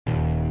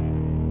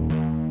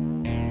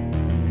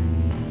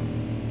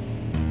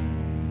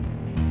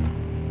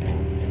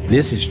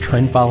This is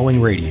Trend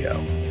Following Radio,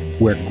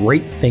 where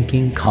great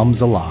thinking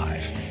comes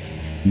alive.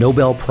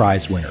 Nobel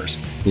Prize winners,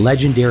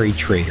 legendary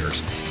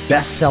traders,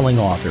 best-selling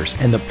authors,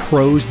 and the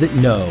pros that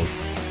know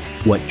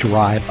what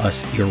drive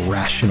us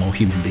irrational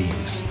human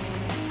beings.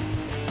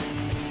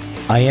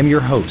 I am your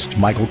host,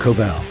 Michael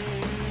Covel.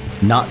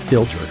 Not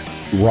filtered,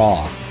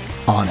 raw,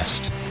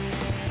 honest.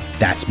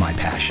 That's my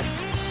passion.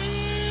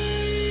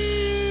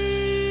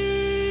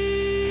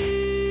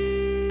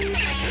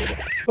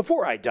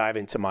 Before I dive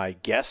into my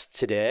guest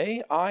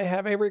today, I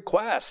have a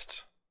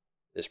request.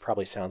 This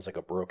probably sounds like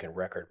a broken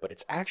record, but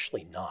it's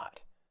actually not.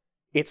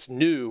 It's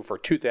new for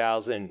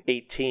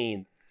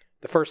 2018.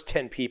 The first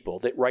 10 people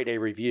that write a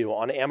review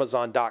on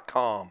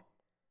Amazon.com.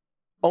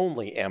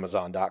 Only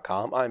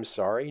Amazon.com. I'm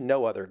sorry,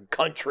 no other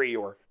country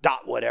or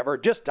dot whatever,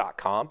 just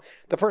 .com.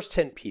 The first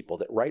 10 people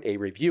that write a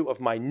review of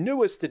my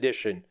newest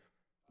edition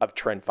of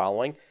Trend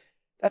Following.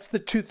 That's the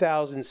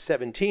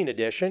 2017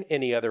 edition.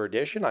 Any other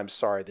edition, I'm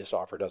sorry this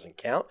offer doesn't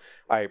count.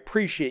 I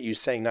appreciate you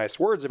saying nice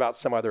words about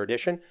some other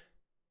edition.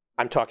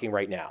 I'm talking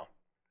right now.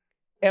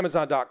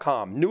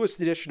 Amazon.com, newest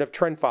edition of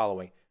Trend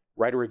Following.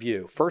 Write a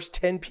review. First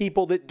 10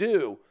 people that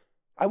do,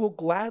 I will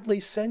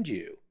gladly send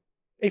you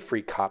a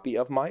free copy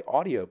of my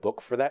audiobook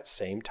for that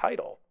same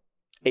title.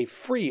 A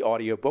free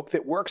audiobook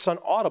that works on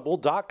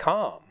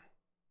audible.com.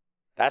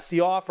 That's the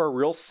offer.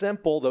 Real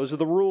simple. Those are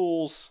the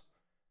rules.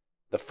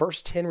 The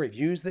first 10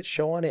 reviews that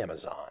show on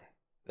Amazon.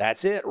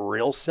 That's it.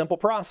 Real simple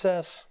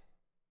process.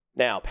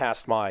 Now,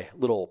 past my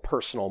little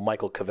personal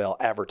Michael Covel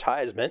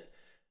advertisement,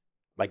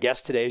 my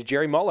guest today is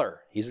Jerry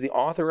Muller. He's the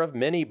author of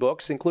many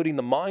books, including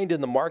The Mind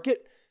in the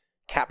Market,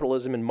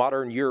 Capitalism in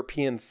Modern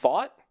European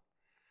Thought,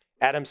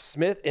 Adam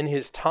Smith in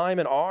His Time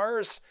and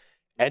Ours,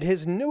 and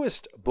his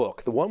newest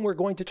book, the one we're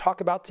going to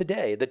talk about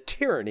today, The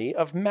Tyranny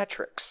of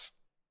Metrics.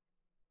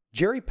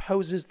 Jerry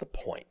poses the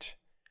point: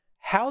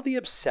 how the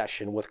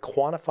obsession with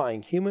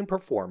quantifying human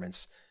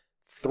performance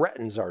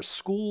threatens our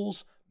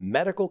schools,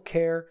 medical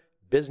care,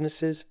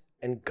 businesses,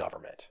 and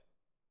government.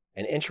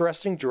 An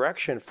interesting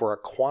direction for a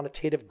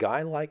quantitative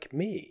guy like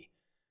me.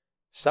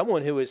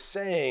 Someone who is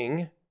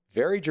saying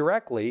very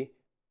directly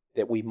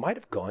that we might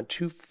have gone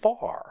too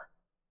far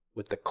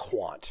with the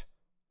quant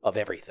of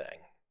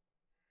everything.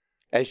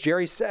 As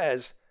Jerry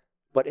says,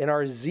 but in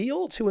our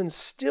zeal to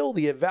instill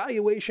the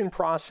evaluation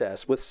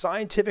process with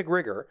scientific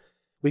rigor,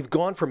 we've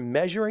gone from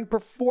measuring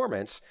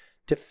performance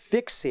to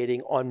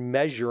fixating on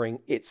measuring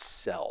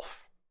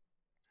itself.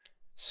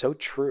 So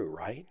true,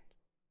 right?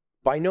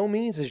 By no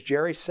means is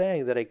Jerry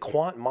saying that a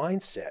quant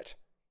mindset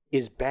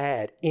is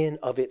bad in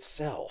of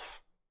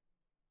itself.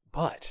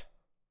 But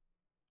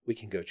we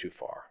can go too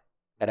far.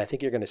 And I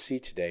think you're going to see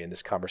today in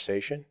this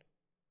conversation,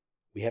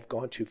 we have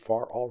gone too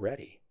far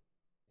already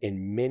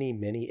in many,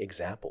 many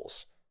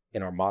examples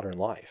in our modern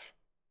life.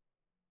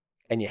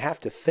 And you have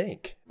to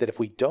think that if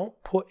we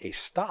don't put a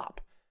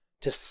stop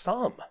to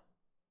some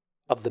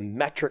of the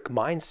metric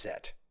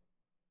mindset,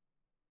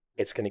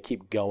 it's going to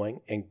keep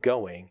going and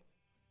going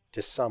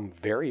to some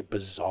very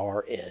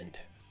bizarre end.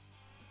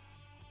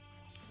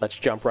 Let's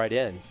jump right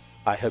in.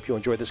 I hope you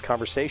enjoy this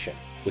conversation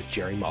with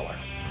Jerry Muller.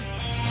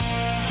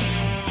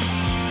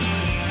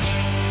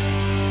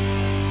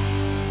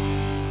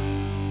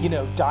 You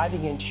know,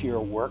 diving into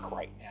your work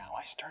right now,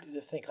 I started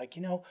to think,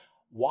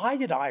 why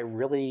did I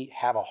really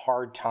have a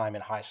hard time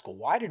in high school?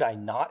 Why did I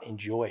not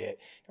enjoy it?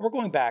 And we're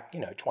going back,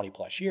 20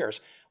 plus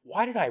years.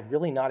 Why did I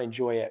really not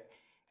enjoy it?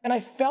 And I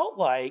felt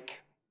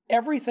like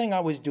everything I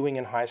was doing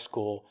in high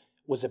school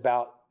was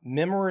about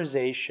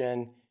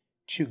memorization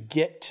to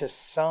get to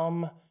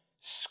some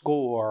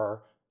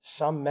score,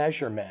 some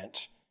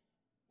measurement.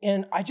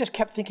 And I just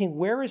kept thinking,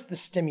 where is the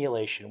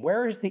stimulation?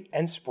 Where is the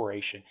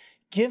inspiration?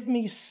 Give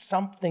me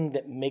something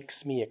that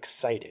makes me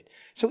excited.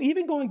 So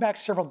even going back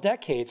several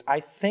decades, I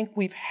think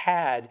we've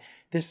had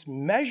this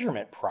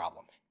measurement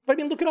problem. But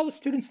look at all the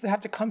students that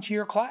have to come to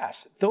your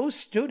class. Those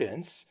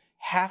students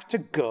have to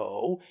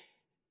go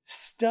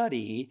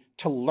study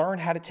to learn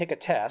how to take a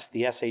test,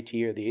 the SAT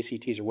or the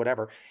ACTs or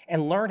whatever,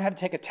 and learn how to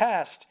take a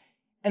test.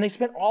 And they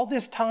spent all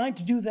this time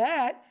to do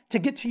that to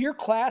get to your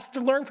class to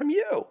learn from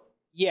you.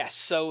 Yes.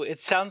 So it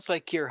sounds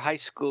like your high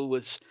school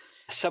was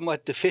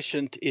somewhat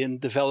deficient in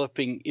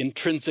developing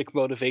intrinsic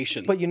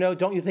motivation. But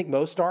don't you think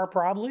most are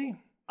probably?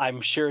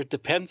 I'm sure it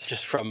depends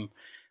just from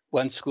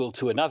one school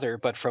to another,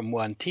 but from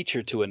one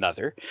teacher to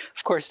another.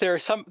 Of course, there are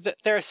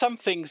some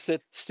things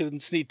that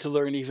students need to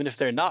learn even if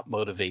they're not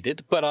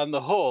motivated. But on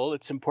the whole,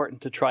 it's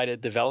important to try to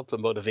develop the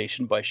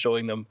motivation by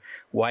showing them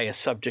why a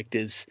subject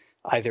is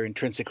either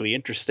intrinsically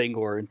interesting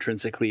or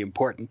intrinsically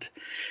important.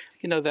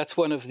 That's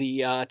one of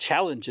the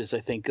challenges, I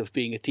think, of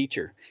being a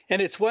teacher.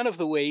 And it's one of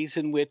the ways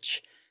in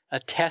which a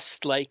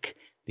test like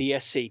the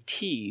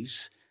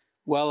SATs,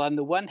 while on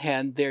the one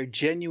hand, they're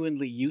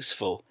genuinely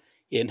useful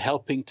in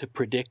helping to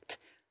predict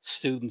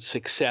student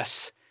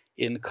success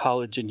in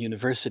college and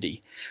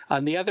university,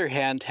 on the other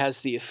hand,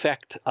 has the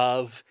effect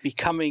of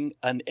becoming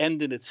an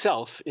end in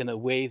itself in a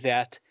way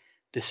that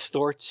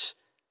distorts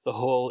the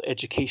whole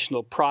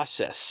educational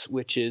process,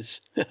 which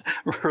is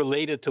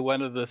related to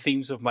one of the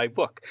themes of my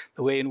book,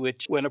 the way in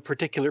which when a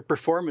particular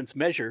performance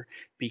measure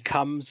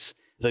becomes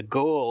the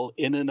goal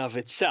in and of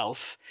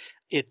itself,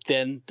 it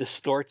then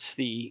distorts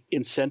the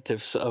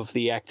incentives of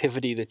the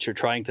activity that you're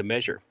trying to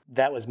measure.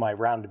 That was my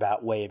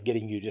roundabout way of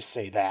getting you to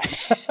say that.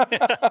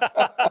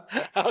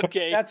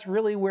 Okay. That's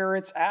really where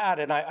it's at.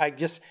 And I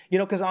just,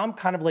 because I'm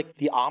kind of like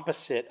the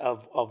opposite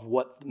of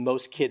what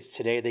most kids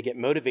today, they get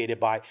motivated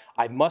by,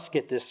 I must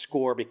get this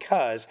score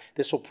because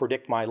this will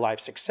predict my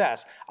life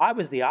success. I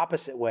was the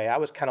opposite way. I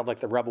was kind of like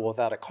the rebel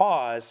without a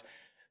cause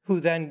who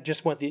then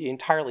just went the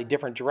entirely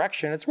different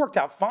direction. It's worked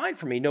out fine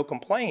for me, no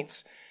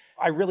complaints.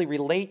 I really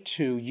relate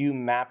to you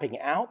mapping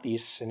out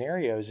these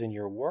scenarios in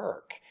your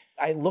work.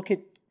 I look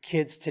at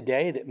kids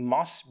today that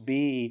must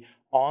be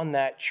on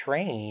that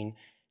train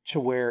to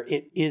where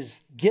it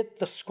is get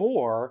the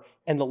score,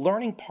 and the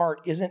learning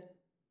part isn't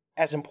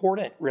as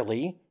important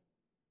really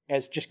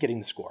as just getting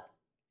the score.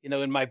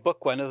 In my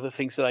book, one of the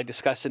things that I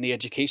discuss in the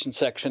education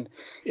section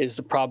is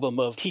the problem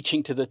of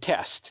teaching to the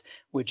test,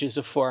 which is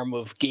a form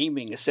of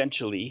gaming,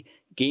 essentially.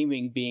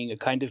 Gaming being a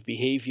kind of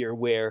behavior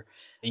where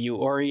you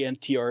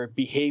orient your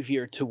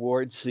behavior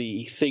towards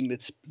the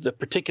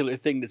particular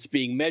thing that's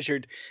being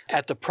measured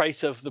at the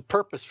price of the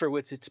purpose for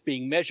which it's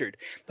being measured.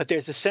 But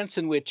there's a sense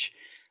in which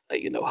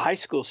high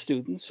school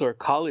students or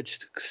college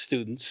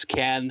students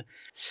can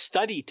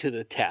study to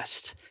the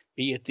test,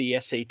 be it the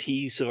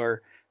SATs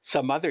or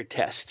some other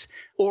test,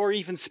 or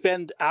even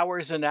spend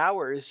hours and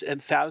hours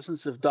and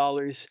thousands of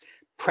dollars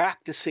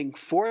practicing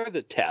for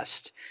the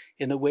test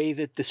in a way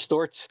that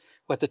distorts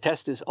what the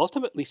test is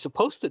ultimately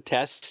supposed to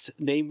test,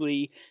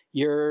 namely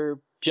your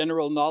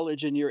general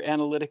knowledge and your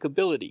analytic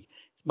ability.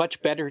 It's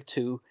much better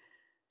to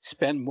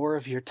spend more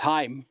of your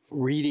time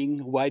reading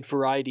a wide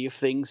variety of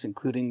things,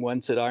 including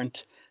ones that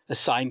aren't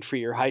assigned for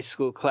your high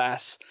school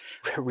class,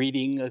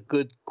 reading a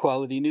good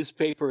quality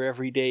newspaper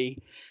every day,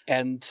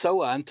 and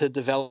so on, to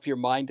develop your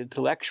mind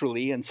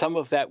intellectually. And some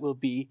of that will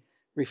be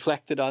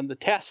reflected on the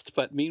test.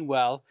 But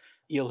meanwhile,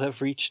 you'll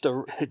have reached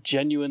a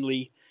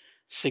genuinely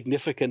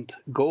significant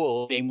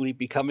goal, namely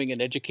becoming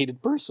an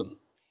educated person.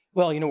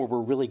 Well, what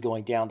we're really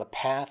going down the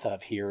path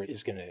of here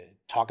is going to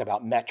talk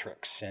about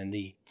metrics and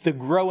the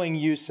growing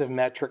use of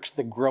metrics,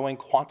 the growing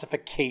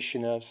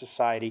quantification of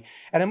society.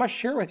 And I must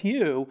share with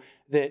you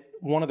that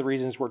one of the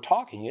reasons we're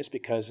talking is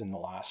because in the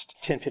last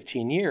 10,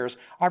 15 years,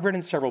 I've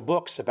written several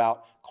books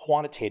about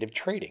quantitative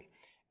trading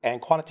and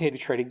quantitative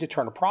trading to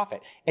turn a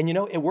profit. And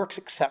it works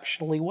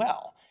exceptionally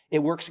well.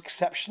 It works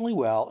exceptionally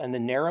well in the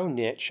narrow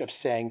niche of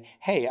saying,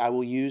 hey, I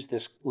will use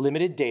this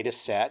limited data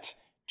set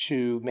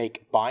to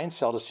make buy and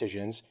sell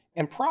decisions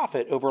and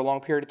profit over a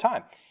long period of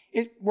time.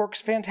 It works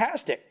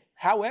fantastic.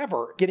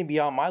 However, getting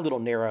beyond my little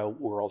narrow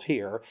world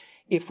here,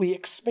 if we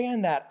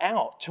expand that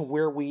out to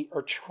where we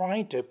are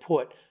trying to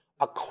put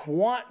a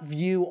quant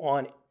view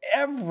on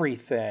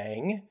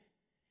everything,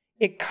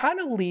 it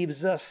kind of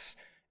leaves us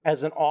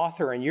as an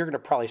author, and you're going to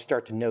probably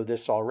start to know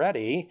this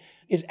already,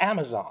 is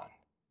Amazon.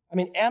 I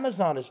mean,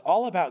 Amazon is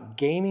all about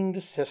gaming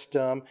the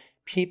system,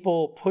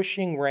 people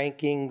pushing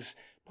rankings,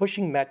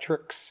 pushing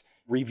metrics,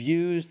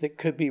 reviews that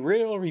could be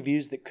real,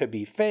 reviews that could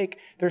be fake.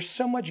 There's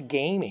so much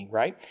gaming,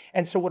 right?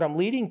 And so what I'm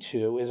leading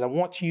to is I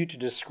want you to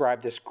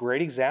describe this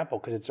great example,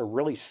 because it's a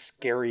really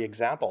scary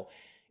example,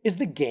 is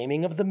the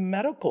gaming of the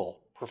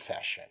medical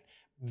profession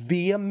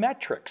via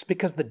metrics.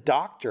 Because the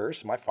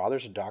doctors, my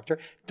father's a doctor,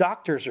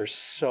 doctors are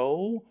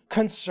so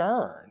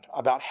concerned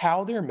about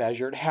how they're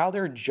measured, how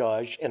they're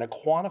judged in a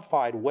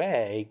quantified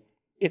way.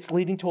 It's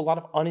leading to a lot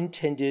of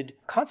unintended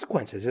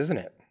consequences, isn't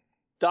it?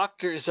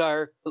 Doctors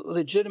are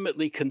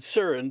legitimately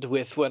concerned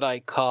with what I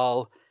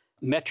call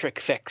metric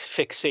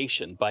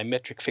fixation. By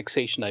metric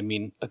fixation, I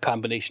mean a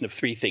combination of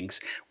three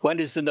things. One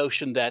is the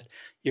notion that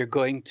you're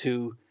going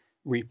to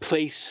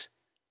replace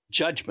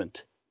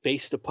judgment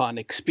based upon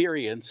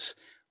experience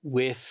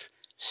with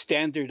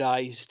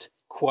standardized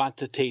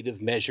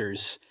quantitative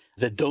measures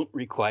that don't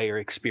require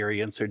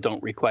experience or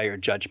don't require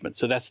judgment.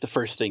 So that's the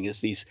first thing,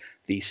 is these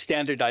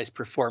standardized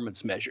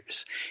performance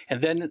measures. And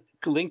then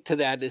linked to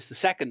that is the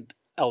second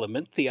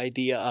element, the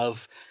idea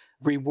of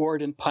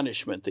reward and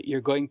punishment, that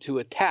you're going to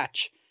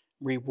attach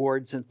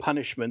rewards and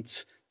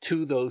punishments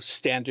to those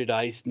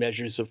standardized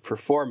measures of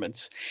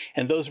performance.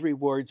 And those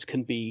rewards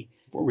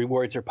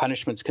or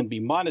punishments can be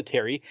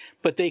monetary,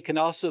 but they can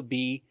also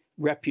be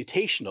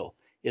reputational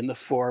in the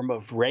form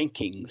of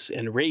rankings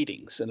and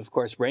ratings. And of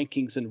course,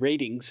 rankings and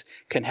ratings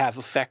can have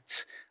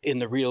effects in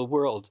the real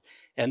world.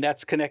 And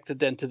that's connected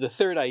then to the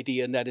third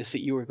idea, and that is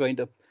that you are going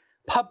to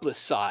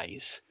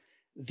publicize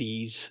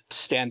these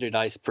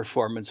standardized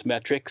performance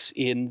metrics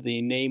in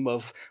the name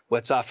of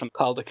what's often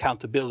called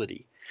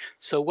accountability.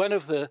 So one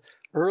of the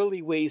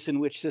early ways in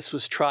which this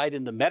was tried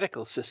in the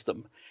medical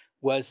system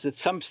was that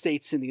some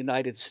states in the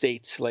United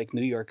States, like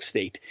New York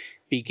State,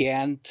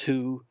 began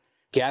to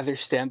gather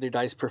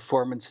standardized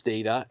performance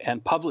data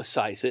and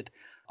publicize it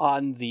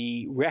on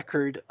the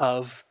record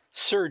of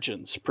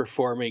surgeons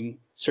performing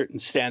certain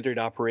standard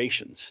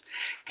operations,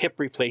 hip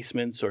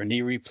replacements or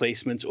knee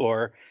replacements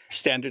or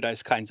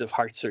standardized kinds of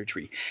heart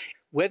surgery.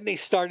 When they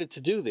started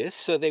to do this,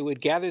 so they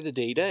would gather the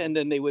data and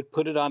then they would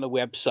put it on a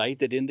website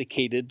that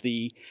indicated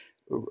the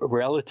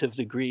relative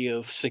degree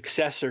of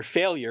success or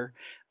failure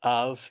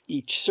of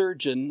each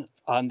surgeon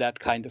on that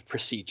kind of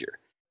procedure.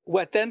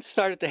 What then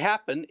started to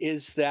happen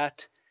is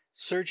that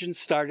surgeons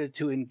started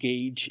to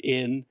engage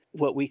in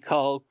what we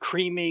call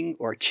creaming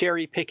or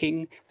cherry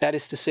picking. That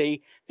is to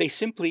say, they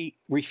simply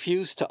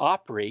refused to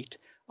operate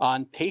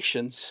on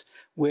patients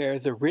where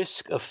the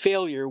risk of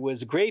failure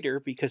was greater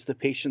because the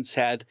patients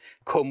had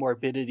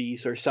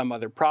comorbidities or some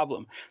other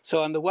problem.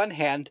 So on the one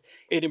hand,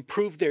 it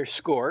improved their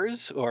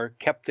scores or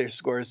kept their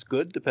scores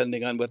good,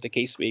 depending on what the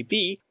case may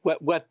be.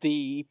 What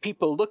the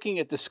people looking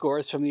at the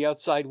scores from the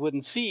outside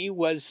wouldn't see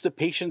was the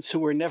patients who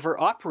were never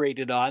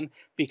operated on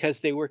because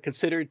they were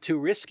considered too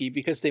risky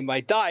because they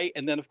might die.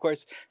 And then, of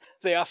course,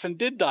 they often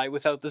did die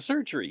without the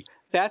surgery.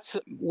 That's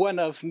one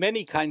of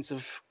many kinds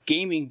of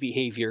gaming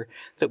behavior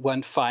that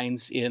one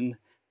finds in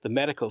the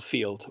medical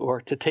field.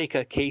 Or to take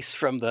a case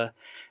from the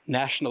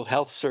National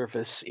Health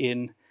Service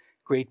in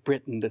Great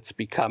Britain that's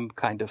become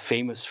kind of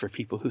famous for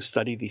people who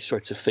study these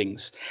sorts of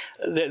things.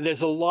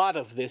 There's a lot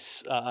of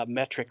this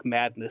metric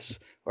madness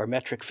or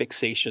metric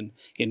fixation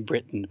in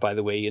Britain, by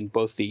the way, in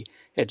both the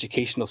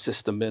educational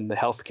system and the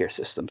healthcare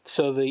system.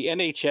 So the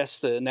NHS,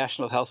 the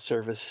National Health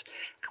Service,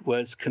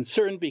 was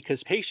concerned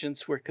because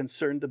patients were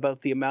concerned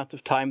about the amount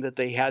of time that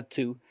they had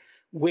to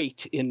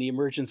wait in the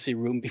emergency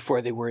room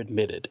before they were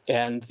admitted.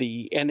 And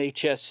the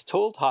NHS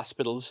told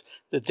hospitals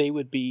that they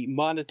would be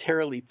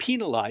monetarily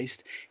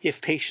penalized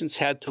if patients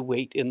had to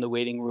wait in the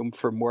waiting room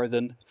for more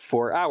than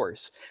 4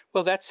 hours.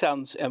 Well, that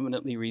sounds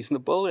eminently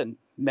reasonable, and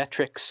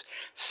metrics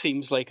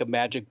seems like a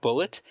magic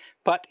bullet.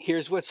 But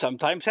here's what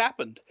sometimes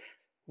happened.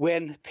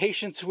 When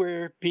patients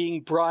were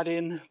being brought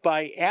in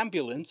by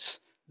ambulance,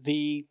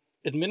 the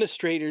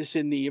administrators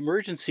in the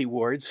emergency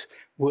wards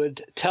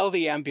would tell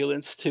the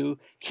ambulance to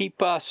keep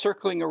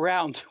circling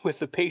around with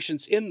the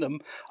patients in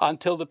them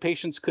until the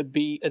patients could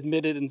be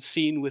admitted and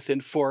seen within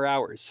 4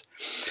 hours.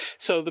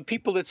 So the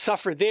people that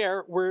suffered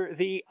there were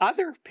the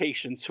other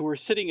patients who were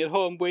sitting at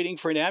home waiting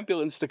for an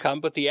ambulance to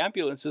come, but the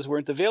ambulances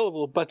weren't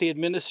available, but the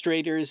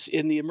administrators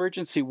in the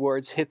emergency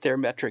wards hit their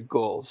metric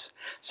goals.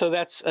 So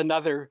that's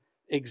another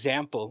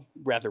example,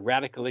 rather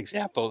radical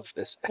example of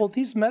this. Well,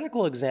 these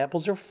medical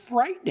examples are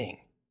frightening.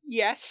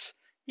 Yes,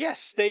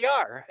 they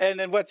are. And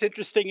then what's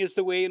interesting is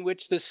the way in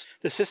which the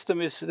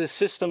system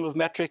of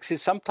metrics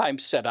is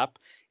sometimes set up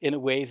in a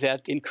way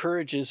that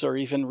encourages or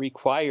even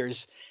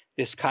requires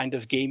this kind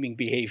of gaming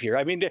behavior.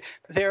 I mean,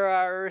 there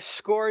are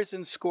scores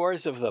and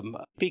scores of them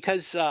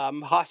because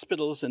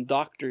hospitals and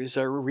doctors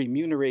are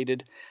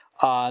remunerated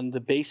on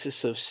the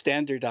basis of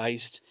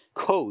standardized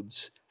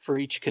codes for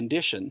each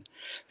condition.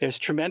 There's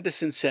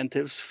tremendous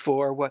incentives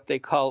for what they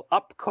call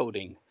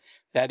upcoding.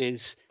 That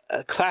is,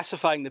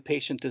 classifying the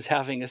patient as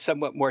having a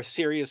somewhat more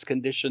serious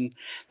condition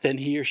than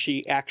he or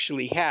she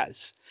actually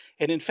has.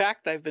 And in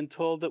fact, I've been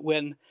told that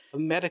when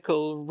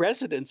medical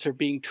residents are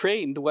being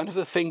trained, one of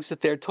the things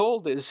that they're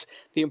told is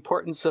the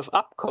importance of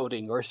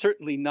upcoding, or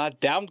certainly not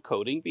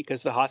downcoding,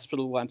 because the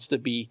hospital wants to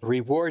be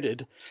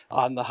rewarded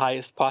on the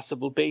highest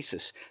possible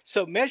basis.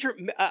 So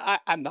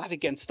I'm not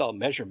against all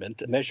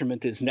measurement.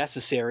 Measurement is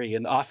necessary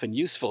and often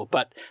useful,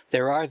 but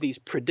there are these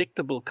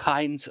predictable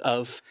kinds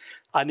of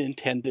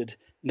unintended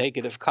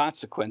negative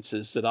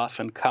consequences that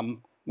often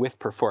come with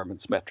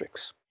performance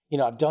metrics. You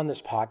know, I've done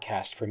this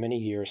podcast for many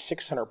years,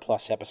 600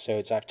 plus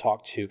episodes. I've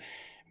talked to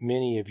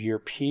many of your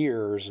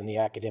peers in the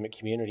academic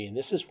community, and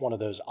this is one of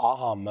those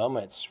aha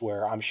moments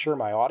where I'm sure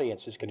my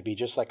audience is going to be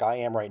just like I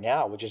am right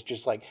now, which is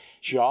just like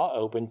jaw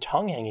open,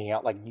 tongue hanging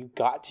out, like, you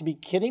got to be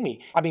kidding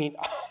me. I mean,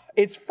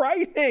 it's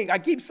frightening. I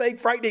keep saying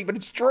frightening, but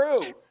it's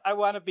true. I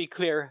want to be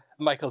clear,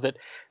 Michael, that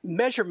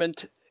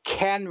measurement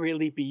can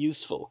really be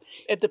useful.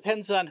 It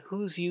depends on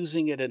who's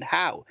using it and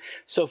how.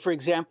 So, for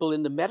example,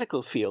 in the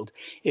medical field,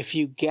 if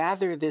you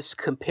gather this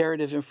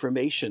comparative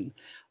information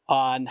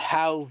on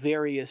how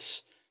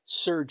various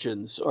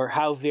surgeons or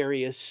how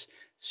various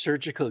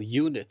surgical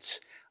units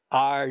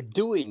are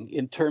doing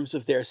in terms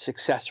of their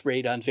success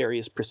rate on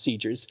various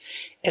procedures,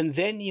 and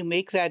then you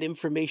make that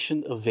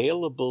information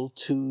available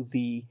to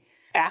the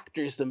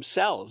actors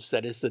themselves,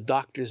 that is the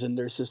doctors and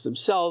nurses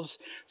themselves,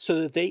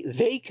 so that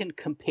they can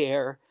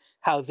compare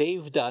how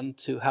they've done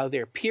to how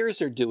their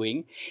peers are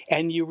doing,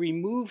 and you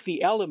remove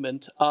the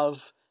element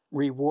of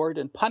reward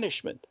and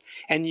punishment,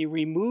 and you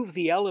remove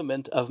the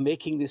element of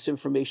making this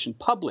information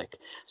public.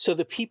 So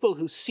the people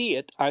who see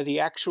it are the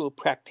actual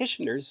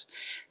practitioners.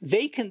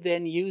 They can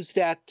then use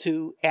that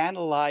to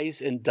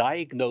analyze and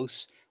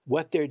diagnose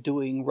what they're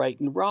doing right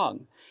and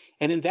wrong.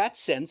 And in that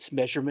sense,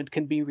 measurement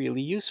can be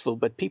really useful,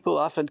 but people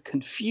often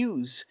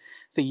confuse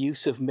the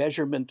use of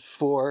measurement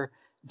for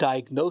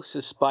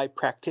diagnosis by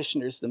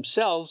practitioners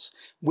themselves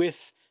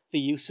with the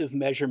use of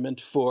measurement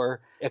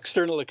for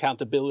external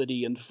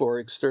accountability and for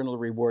external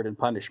reward and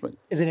punishment.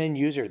 As an end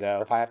user,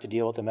 though, if I have to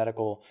deal with the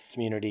medical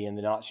community in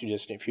the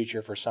not-too-distant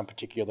future for some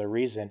particular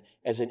reason,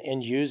 as an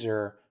end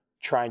user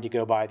trying to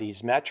go by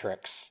these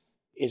metrics,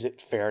 is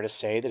it fair to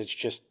say that it's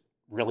just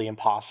really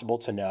impossible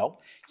to know?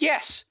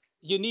 Yes,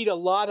 you need a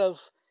lot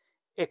of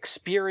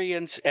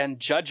experience and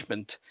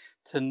judgment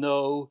to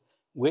know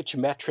which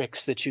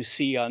metrics that you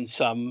see on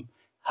some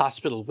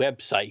hospital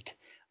website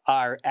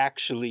are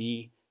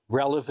actually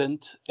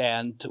relevant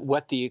and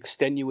what the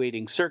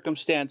extenuating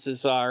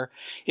circumstances are.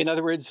 In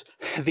other words,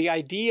 the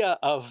idea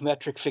of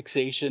metric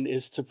fixation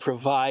is to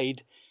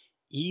provide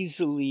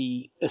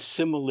easily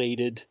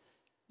assimilated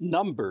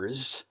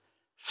numbers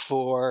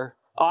for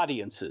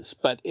audiences.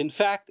 But in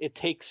fact, it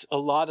takes a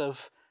lot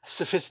of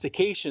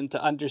sophistication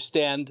to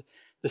understand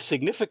the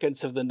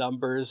significance of the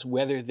numbers,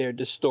 whether they're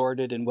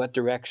distorted, in what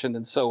direction,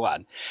 and so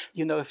on.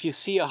 You know, if you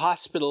see a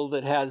hospital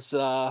that has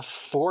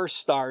 4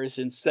 stars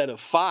instead of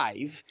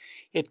 5,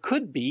 it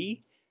could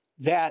be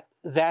that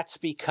that's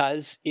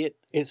because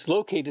it's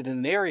located in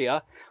an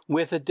area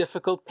with a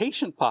difficult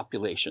patient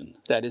population.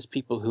 That is,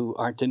 people who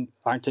aren't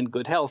in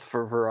good health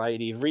for a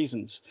variety of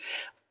reasons.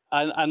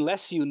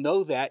 Unless you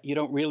know that, you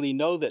don't really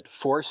know that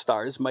 4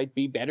 stars might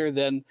be better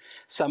than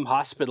some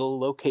hospital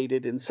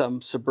located in some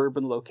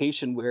suburban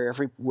location where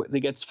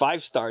they get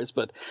 5 stars,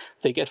 but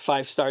they get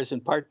 5 stars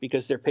in part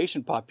because their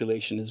patient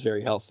population is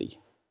very healthy.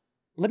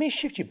 Let me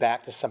shift you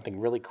back to something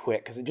really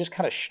quick, because it just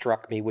kind of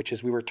struck me, which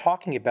is we were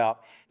talking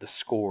about the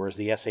scores,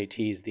 the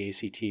SATs, the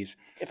ACTs.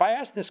 If I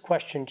ask this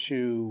question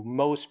to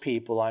most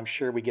people, I'm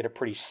sure we get a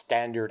pretty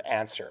standard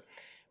answer.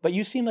 But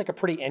you seem like a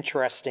pretty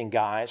interesting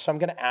guy, so I'm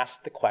going to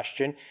ask the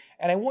question,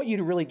 and I want you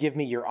to really give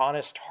me your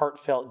honest,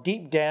 heartfelt,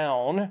 deep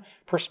down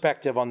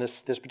perspective on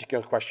this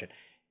particular question.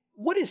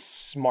 What is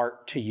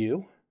smart to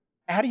you?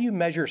 How do you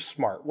measure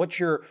smart? What's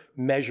your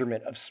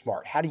measurement of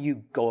smart? How do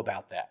you go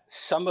about that?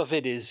 Some of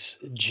it is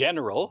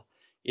general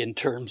in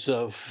terms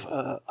of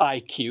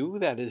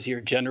IQ, that is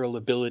your general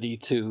ability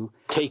to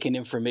take in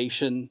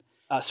information,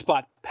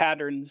 spot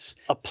patterns,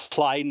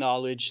 apply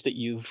knowledge that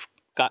you've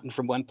gotten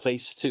from one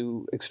place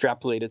to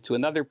extrapolate it to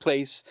another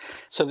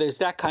place. So there's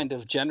that kind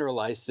of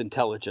generalized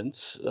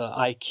intelligence,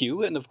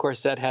 IQ, and of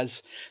course that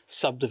has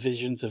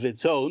subdivisions of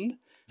its own,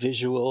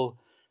 visual,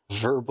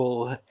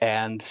 verbal,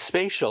 and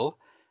spatial,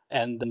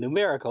 and the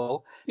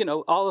numerical. You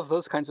know, all of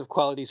those kinds of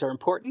qualities are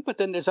important, but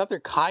then there's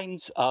other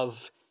kinds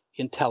of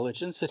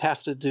intelligence that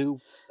have to do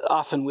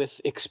often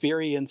with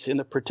experience in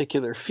a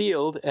particular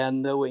field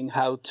and knowing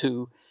how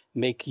to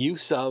make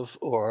use of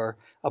or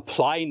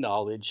apply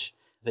knowledge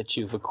that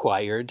you've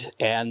acquired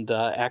and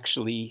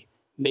actually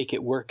make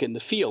it work in the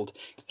field.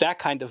 That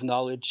kind of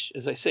knowledge,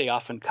 as I say,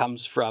 often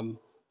comes from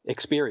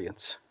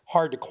experience.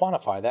 Hard to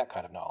quantify that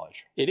kind of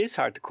knowledge. It is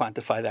hard to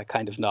quantify that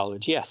kind of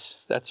knowledge.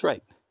 Yes, that's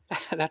right.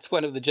 That's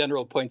one of the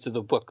general points of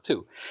the book,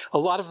 too. A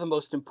lot of the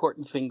most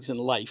important things in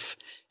life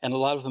and a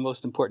lot of the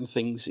most important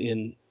things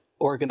in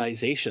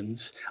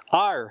organizations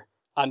are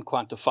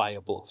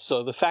unquantifiable.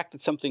 So the fact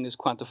that something is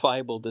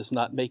quantifiable does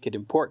not make it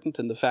important,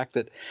 and the fact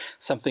that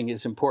something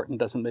is important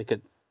doesn't make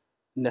it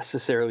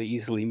necessarily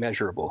easily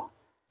measurable.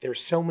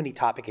 There's so many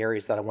topic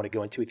areas that I want to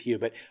go into with you,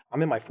 but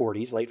I'm in my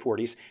 40s, late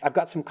 40s. I've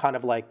got some kind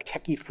of like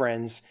techie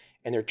friends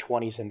in their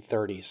 20s and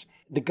 30s.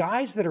 The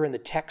guys that are in the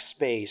tech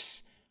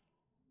space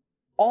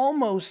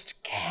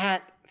almost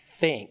can't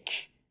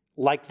think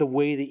like the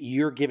way that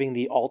you're giving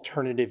the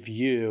alternative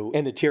view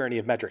in the Tyranny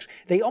of Metrics.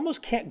 They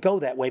almost can't go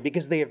that way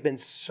because they have been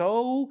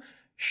so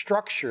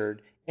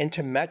structured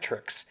into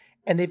metrics.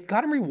 And they've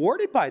gotten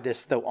rewarded by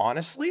this, though,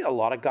 honestly. A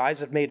lot of guys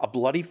have made a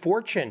bloody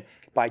fortune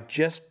by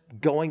just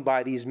going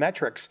by these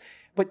metrics.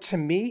 But to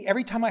me,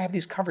 every time I have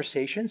these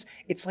conversations,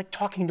 it's like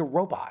talking to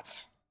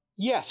robots.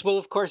 Yes, well,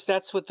 of course,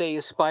 that's what they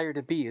aspire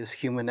to be, is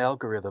human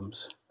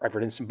algorithms. I've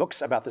read in some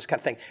books about this kind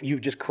of thing. You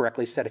just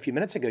correctly said a few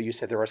minutes ago, you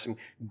said there are some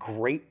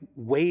great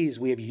ways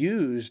we have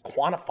used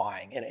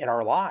quantifying in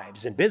our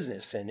lives, in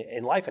business, and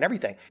in life and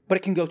everything, but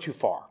it can go too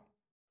far.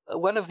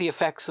 One of the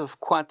effects of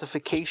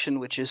quantification,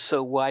 which is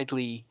so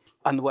widely,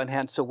 on the one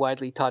hand, so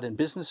widely taught in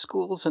business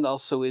schools and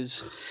also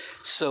is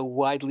so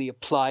widely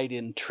applied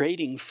in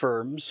trading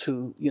firms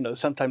who,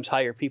 sometimes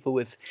hire people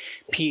with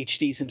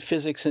PhDs in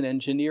physics and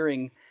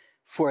engineering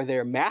for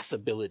their math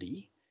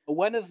ability.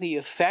 One of the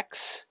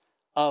effects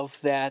of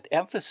that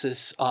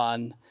emphasis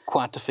on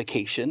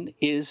quantification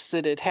is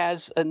that it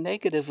has a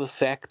negative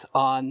effect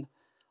on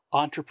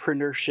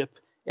entrepreneurship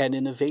and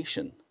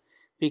innovation,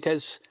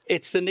 because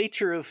it's the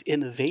nature of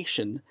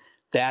innovation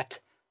that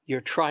you're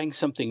trying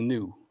something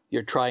new.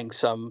 You're trying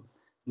some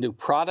new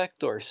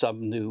product or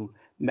some new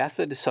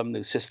method, some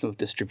new system of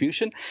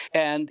distribution,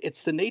 and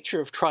it's the nature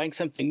of trying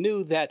something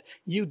new that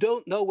you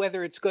don't know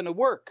whether it's going to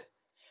work.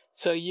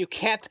 So you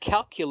can't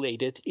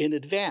calculate it in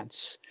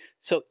advance.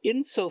 So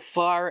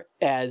insofar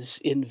as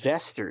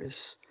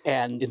investors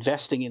and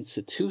investing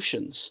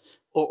institutions,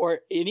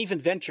 or even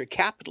venture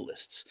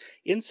capitalists,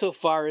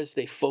 insofar as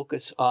they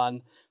focus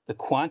on the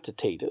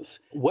quantitative.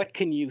 What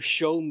can you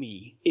show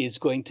me is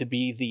going to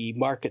be the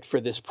market for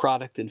this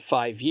product in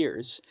 5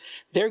 years?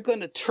 They're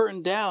going to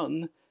turn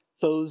down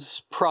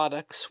those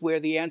products where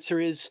the answer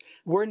is,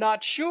 we're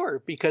not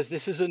sure because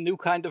this is a new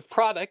kind of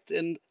product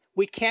and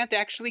we can't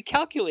actually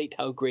calculate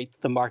how great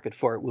the market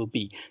for it will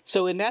be.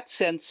 So in that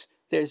sense,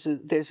 there's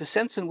a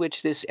sense in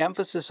which this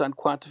emphasis on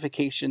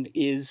quantification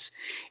is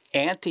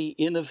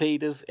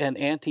anti-innovative and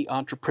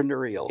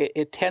anti-entrepreneurial.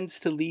 It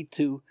tends to lead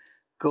to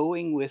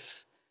going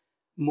with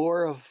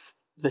more of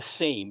the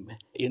same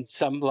in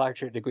some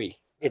larger degree.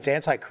 It's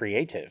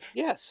anti-creative.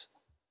 Yes.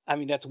 I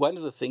mean, that's one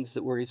of the things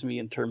that worries me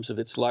in terms of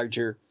its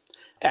larger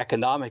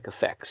economic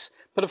effects.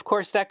 But of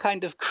course, that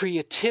kind of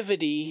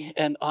creativity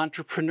and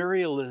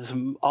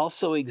entrepreneurialism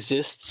also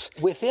exists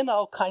within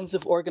all kinds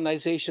of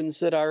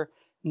organizations that are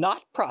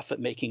not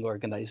profit-making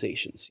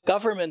organizations.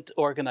 Government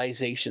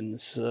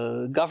organizations,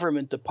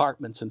 government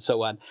departments, and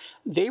so on,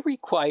 they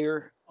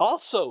require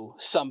also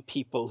some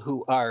people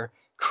who are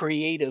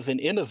creative and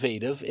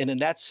innovative, and in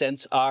that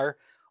sense are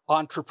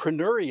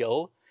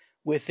entrepreneurial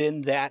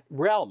within that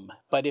realm.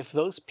 But if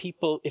those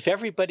people, if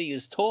everybody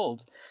is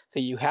told that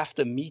you have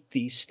to meet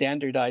these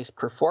standardized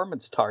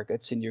performance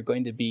targets and you're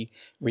going to be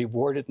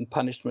rewarded and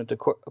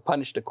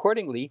punished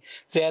accordingly,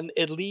 then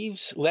it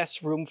leaves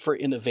less room for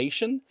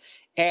innovation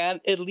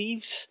and it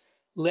leaves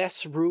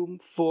less room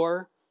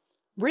for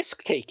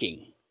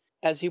risk-taking.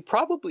 As you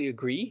probably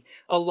agree,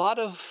 a lot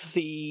of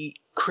the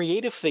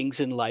creative things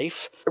in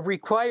life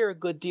require a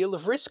good deal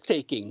of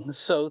risk-taking.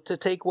 So to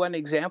take one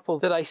example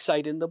that I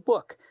cite in the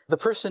book, the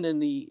person in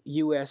the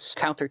U.S.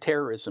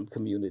 counterterrorism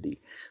community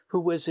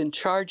who was in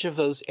charge of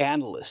those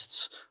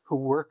analysts who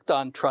worked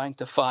on trying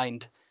to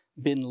find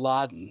bin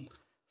Laden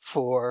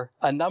for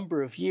a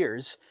number of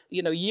years,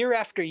 year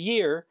after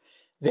year,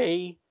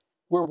 they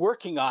were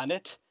working on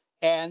it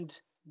and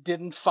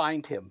didn't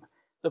find him.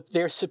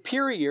 Their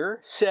superior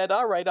said,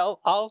 all right,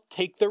 I'll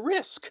take the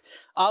risk.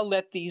 I'll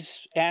let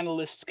these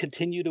analysts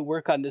continue to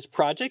work on this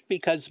project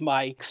because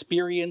my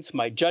experience,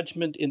 my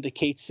judgment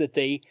indicates that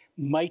they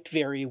might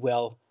very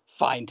well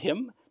find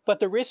him. But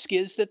the risk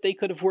is that they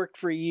could have worked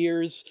for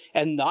years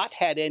and not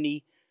had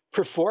any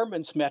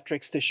performance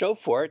metrics to show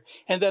for it.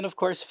 And then, of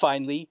course,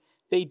 finally,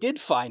 they did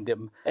find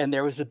him and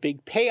there was a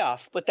big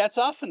payoff. But that's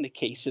often the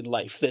case in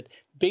life, that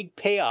big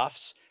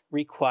payoffs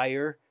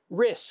require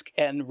risk,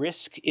 and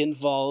risk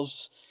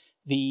involves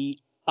the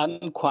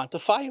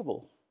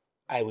unquantifiable.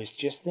 I was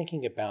just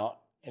thinking about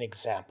an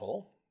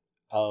example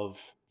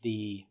of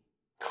the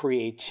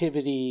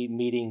creativity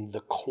meeting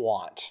the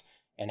quant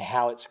and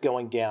how it's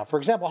going down. For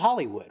example,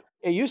 Hollywood.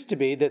 It used to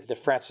be that the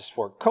Francis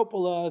Ford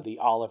Coppola, the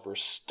Oliver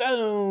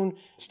Stone,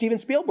 Steven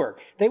Spielberg,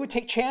 they would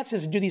take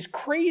chances and do these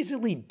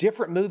crazily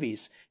different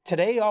movies.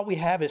 Today, all we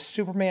have is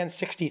Superman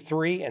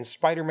 63 and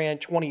Spider-Man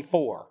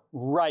 24.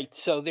 Right.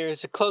 So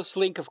there's a close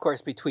link, of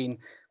course, between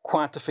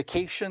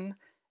quantification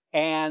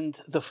and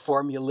the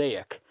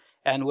formulaic.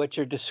 And what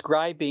you're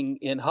describing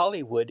in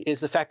Hollywood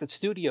is the fact that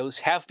studios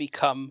have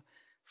become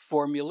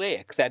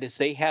formulaic. That is,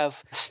 they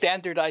have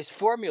standardized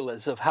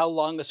formulas of how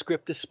long a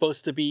script is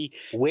supposed to be,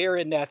 where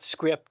in that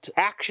script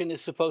action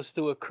is supposed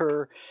to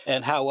occur,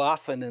 and how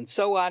often, and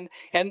so on.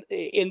 And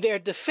in their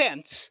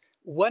defense,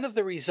 one of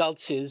the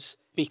results is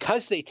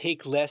because they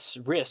take less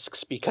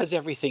risks, because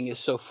everything is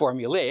so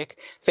formulaic,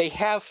 they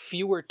have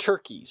fewer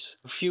turkeys,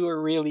 fewer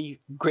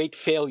really great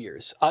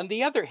failures. On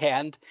the other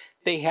hand,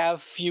 they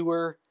have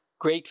fewer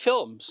great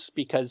films,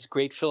 because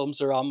great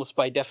films are almost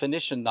by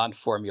definition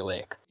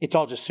non-formulaic. It's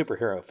all just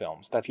superhero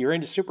films. If you're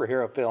into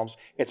superhero films,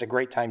 it's a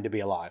great time to be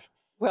alive.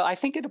 Well, I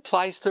think it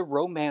applies to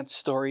romance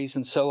stories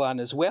and so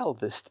on as well,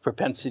 this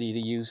propensity to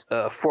use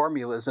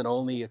formulas and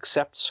only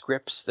accept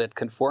scripts that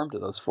conform to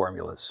those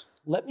formulas.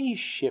 Let me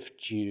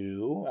shift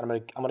you. I'm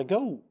going to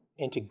go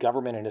into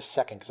government in a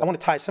second because I want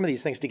to tie some of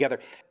these things together.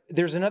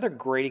 There's another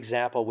great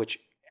example, which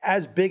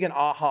as big an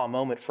aha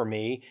moment for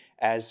me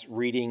as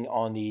reading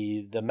on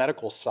the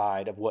medical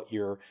side of what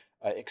you're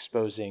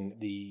exposing,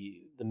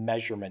 the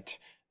measurement,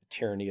 the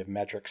tyranny of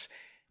metrics,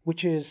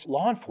 which is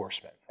law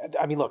enforcement.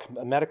 I mean, look,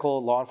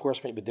 medical, law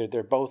enforcement, but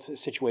they're both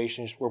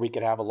situations where we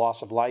could have a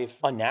loss of life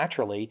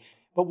unnaturally.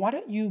 But why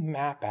don't you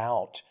map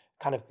out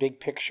kind of big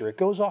picture? It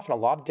goes off in a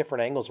lot of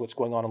different angles what's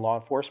going on in law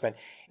enforcement.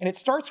 And it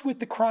starts with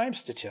the crime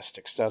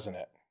statistics, doesn't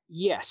it?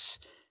 Yes.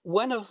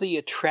 One of the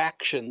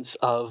attractions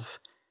of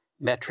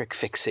metric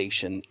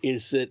fixation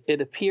is that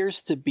it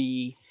appears to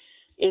be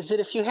that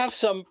if you have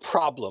some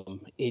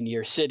problem in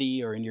your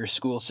city or in your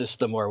school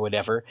system or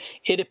whatever,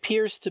 it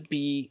appears to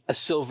be a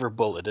silver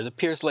bullet. It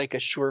appears like a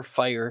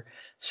surefire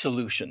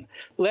solution.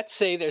 Let's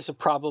say there's a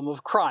problem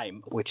of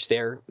crime, which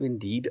there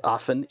indeed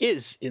often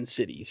is in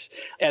cities,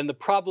 and the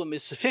problem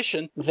is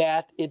sufficient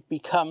that it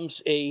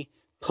becomes a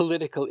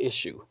political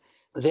issue.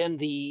 Then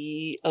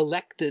the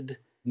elected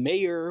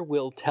mayor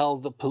will tell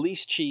the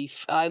police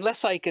chief,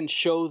 unless I can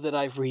show that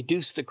I've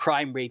reduced the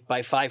crime rate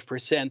by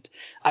 5%,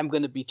 I'm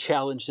going to be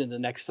challenged in the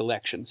next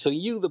election. So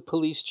you, the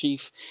police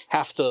chief,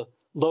 have to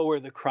lower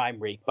the crime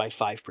rate by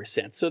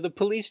 5%. So the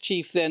police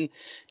chief then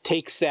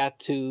takes that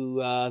to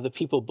the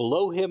people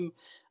below him.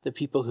 the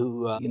people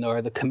who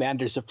are the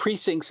commanders of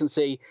precincts, and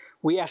say,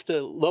 we have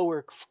to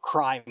lower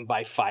crime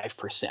by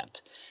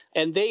 5%.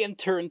 And they in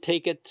turn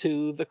take it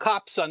to the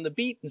cops on the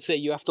beat and say,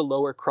 you have to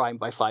lower crime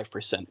by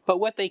 5%. But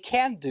what they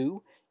can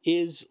do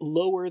is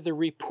lower the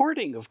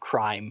reporting of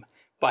crime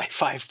by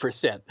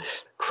 5%.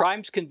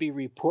 Crimes can be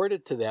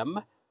reported to them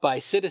by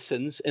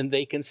citizens, and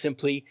they can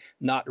simply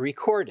not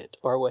record it.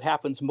 Or what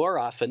happens more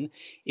often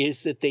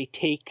is that they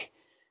take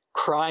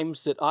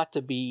crimes that ought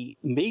to be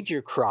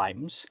major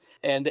crimes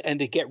and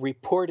to get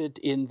reported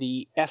in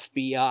the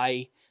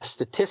FBI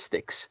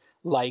statistics,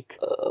 like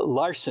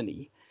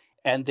larceny,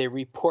 and they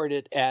report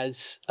it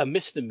as a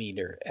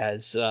misdemeanor,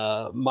 as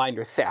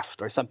minor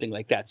theft or something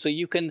like that. So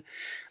you can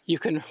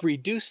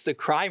reduce the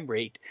crime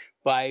rate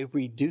by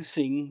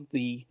reducing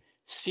the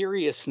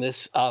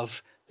seriousness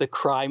of the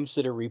crimes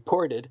that are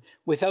reported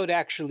without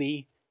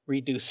actually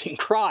reducing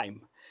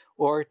crime.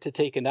 Or to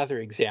take another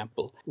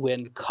example,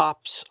 when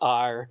cops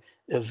are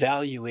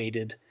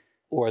evaluated,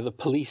 or the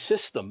police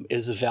system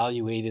is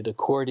evaluated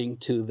according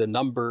to the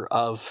number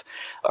of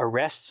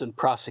arrests and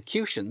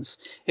prosecutions,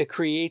 it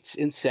creates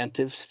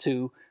incentives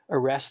to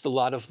arrest a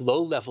lot of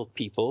low-level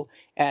people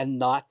and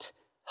not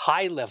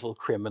high-level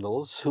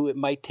criminals who it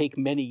might take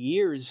many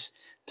years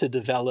to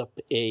develop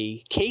a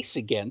case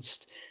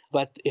against.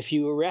 But if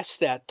you arrest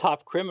that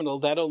top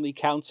criminal, that only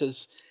counts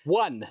as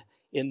one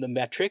in the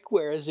metric,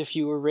 whereas if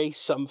you erase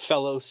some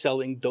fellow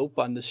selling dope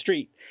on the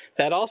street,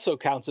 that also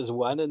counts as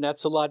one, and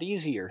that's a lot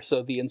easier.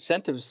 So the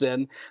incentives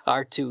then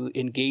are to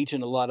engage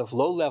in a lot of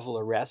low-level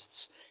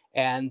arrests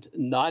and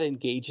not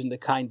engage in the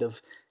kind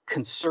of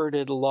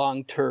concerted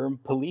long-term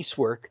police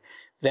work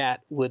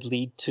that would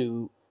lead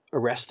to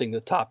arresting the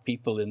top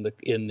people in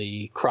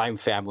the crime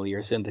family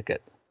or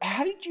syndicate.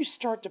 How did you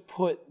start to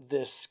put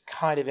this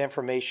kind of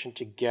information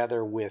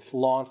together with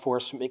law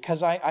enforcement?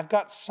 Because I've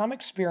got some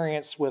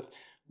experience with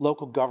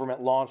local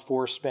government, law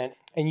enforcement,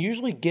 and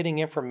usually getting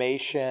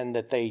information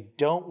that they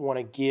don't want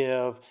to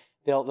give.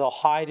 They'll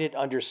hide it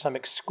under some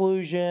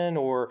exclusion,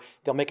 or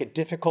they'll make it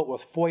difficult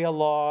with FOIA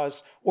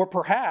laws, or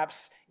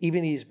perhaps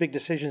even these big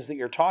decisions that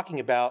you're talking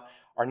about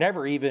are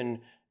never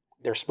even,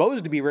 they're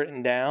supposed to be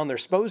written down. They're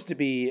supposed to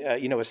be,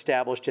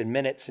 established in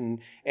minutes and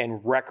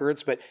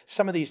records. But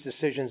some of these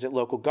decisions at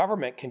local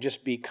government can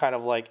just be kind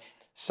of like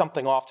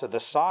something off to the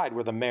side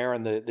where the mayor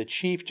and the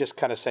chief just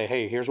kind of say,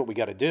 hey, here's what we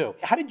got to do.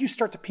 How did you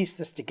start to piece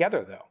this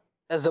together,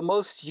 though? The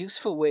most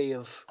useful way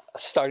of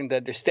starting to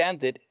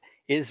understand it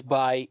is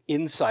by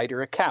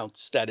insider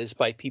accounts. That is,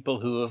 by people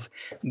who have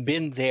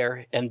been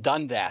there and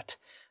done that.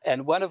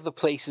 And one of the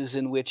places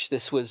in which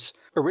this was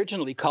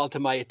originally called to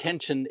my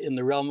attention in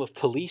the realm of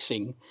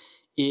policing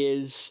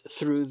is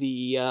through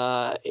the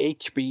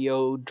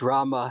HBO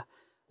drama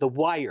The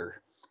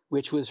Wire,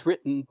 which was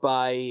written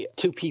by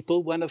two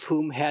people, one of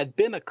whom had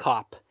been a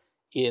cop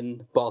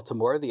in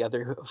Baltimore, the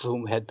other of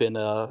whom had been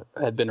a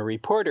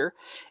reporter.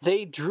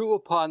 They drew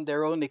upon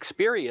their own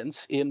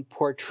experience in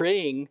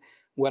portraying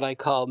what I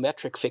call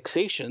metric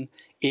fixation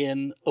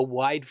in a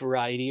wide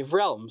variety of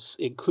realms,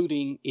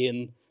 including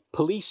in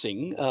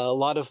policing. A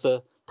lot of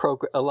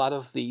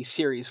the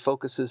series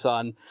focuses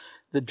on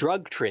the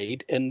drug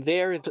trade, and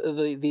there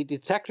the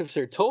detectives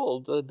are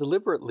told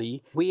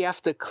deliberately, we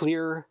have to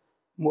clear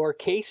more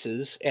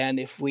cases, and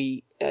if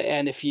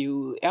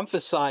you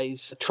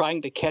emphasize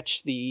trying to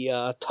catch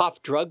the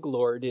top drug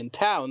lord in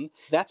town,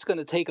 that's going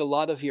to take a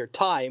lot of your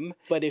time.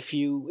 But if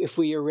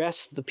we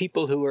arrest the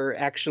people who are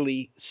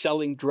actually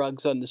selling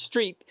drugs on the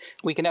street,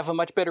 we can have a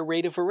much better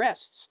rate of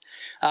arrests.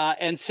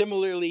 And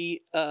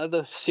similarly,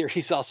 the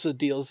series also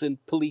deals in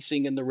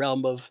policing in the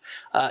realm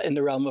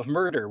of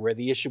murder, where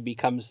the issue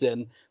becomes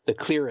then the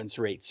clearance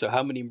rate. So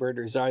how many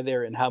murders are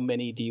there, and how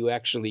many do you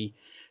actually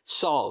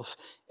solve?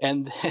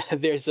 And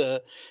there's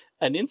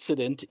an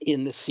incident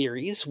in the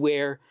series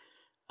where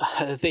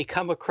they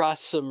come across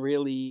some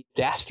really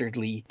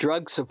dastardly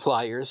drug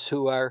suppliers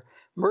who are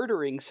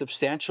murdering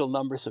substantial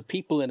numbers of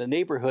people in a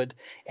neighborhood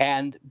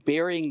and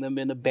burying them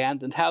in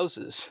abandoned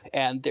houses.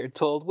 And they're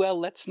told, well,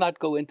 let's not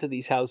go into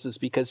these houses,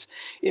 because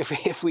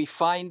if we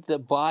find the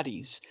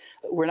bodies,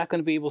 we're not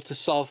going to be able to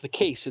solve the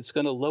case. It's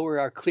going to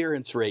lower our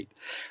clearance rate.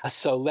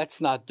 So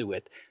let's not do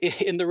it.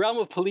 In the realm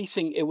of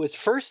policing, it was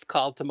first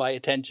called to my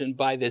attention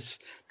by this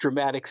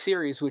dramatic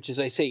series, which,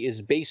 as I say,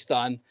 is based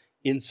on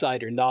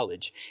insider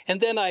knowledge. And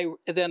then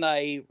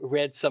I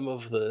read some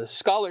of the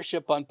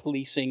scholarship on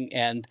policing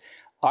and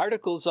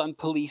articles on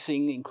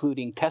policing,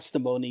 including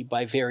testimony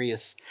by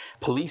various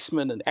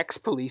policemen and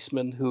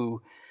ex-policemen who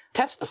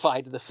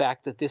testified to the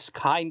fact that this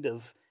kind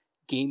of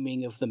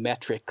gaming of the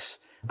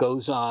metrics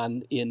goes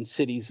on in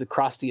cities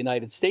across the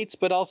United States,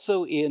 but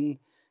also in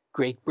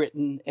Great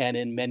Britain and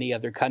in many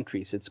other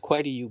countries. It's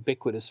quite a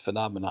ubiquitous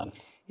phenomenon.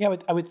 Yeah,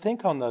 I would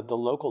think on the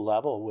local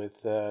level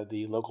with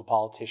the local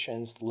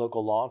politicians, the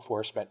local law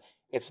enforcement,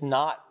 it's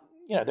not,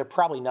 they're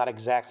probably not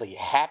exactly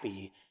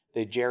happy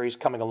that Jerry's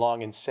coming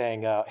along and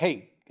saying,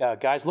 hey,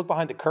 guys, look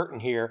behind the curtain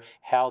here,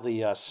 how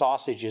the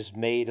sausage is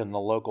made on the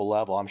local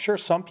level. I'm sure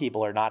some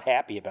people are not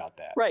happy about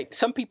that. Right.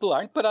 Some people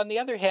aren't. But on the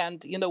other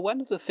hand,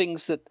 one of the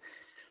things that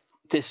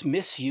this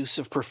misuse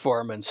of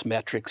performance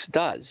metrics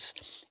does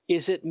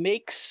is it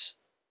makes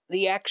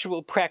the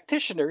actual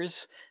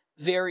practitioners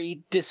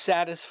very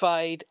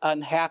dissatisfied,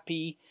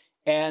 unhappy,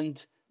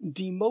 and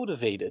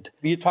demotivated.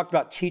 You talked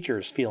about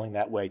teachers feeling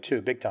that way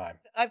too, big time.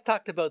 I've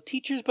talked about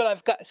teachers,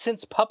 but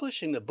since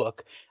publishing the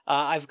book,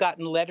 I've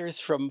gotten letters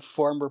from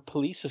former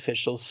police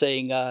officials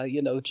saying,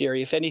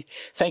 Jerry,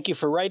 thank you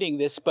for writing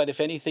this, but if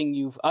anything,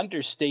 you've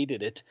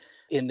understated it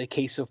in the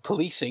case of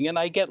policing. And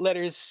I get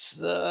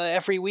letters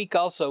every week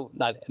also,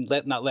 not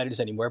letters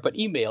anymore, but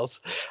emails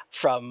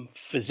from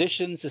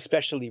physicians,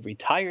 especially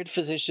retired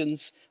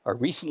physicians or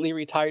recently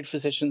retired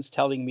physicians,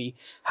 telling me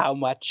how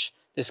much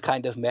this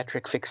kind of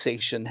metric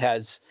fixation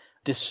has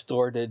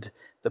distorted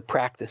the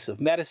practice of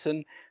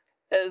medicine.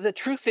 The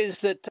truth is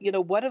that,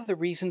 one of the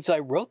reasons I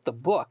wrote the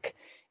book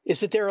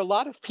is that there are a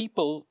lot of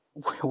people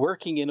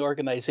working in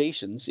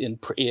organizations,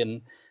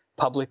 in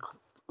public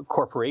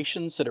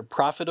corporations that are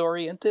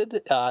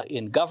profit-oriented,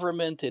 in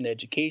government, in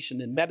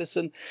education, in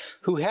medicine,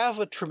 who have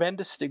a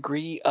tremendous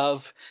degree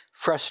of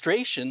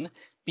frustration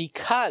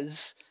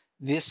because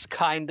this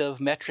kind of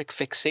metric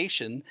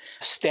fixation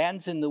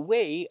stands in the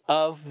way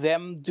of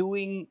them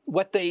doing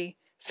what they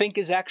think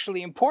is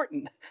actually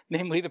important,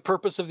 namely the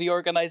purpose of the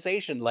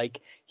organization, like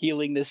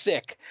healing the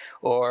sick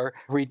or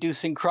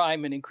reducing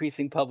crime and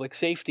increasing public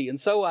safety and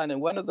so on.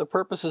 And one of the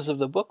purposes of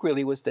the book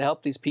really was to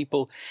help these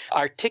people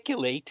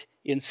articulate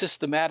in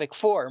systematic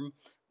form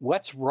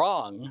what's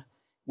wrong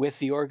with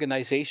the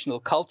organizational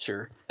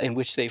culture in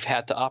which they've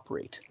had to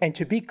operate. And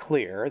to be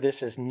clear,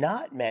 this is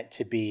not meant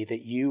to be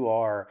that you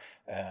are,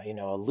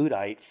 a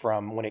Luddite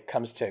from when it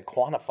comes to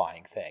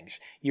quantifying things.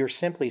 You're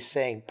simply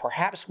saying,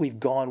 perhaps we've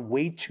gone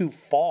way too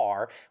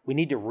far. We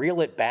need to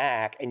reel it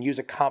back and use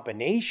a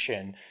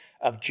combination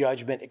of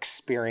judgment,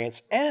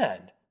 experience,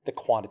 and the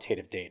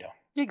quantitative data.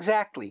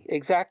 Exactly.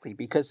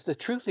 Because the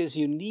truth is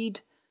you need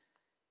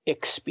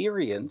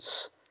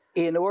experience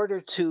in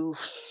order to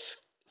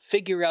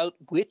figure out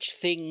which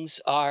things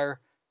are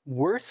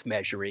worth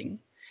measuring,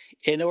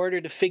 in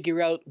order to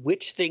figure out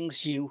which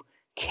things you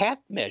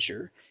can't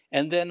measure.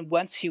 And then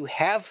once you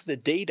have the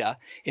data,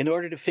 in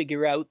order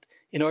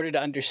to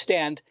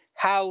understand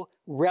how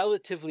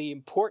relatively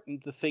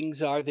important the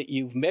things are that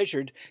you've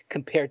measured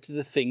compared to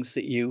the things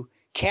that you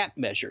can't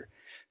measure.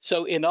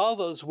 So in all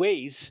those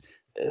ways,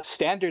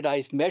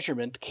 standardized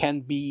measurement can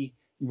be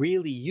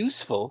really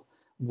useful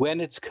when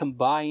it's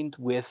combined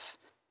with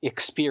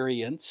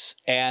experience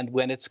and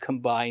when it's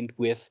combined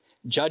with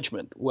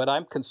judgment. What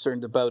I'm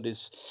concerned about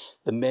is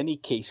the many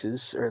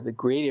cases, or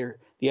the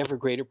ever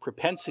greater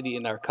propensity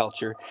in our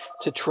culture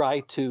to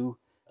try to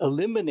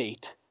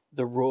eliminate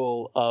the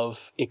role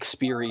of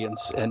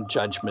experience and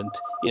judgment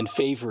in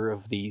favor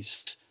of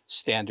these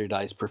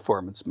standardized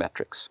performance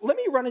metrics. Let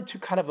me run into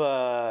kind of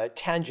a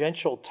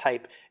tangential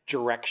type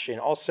direction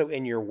also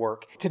in your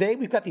work. Today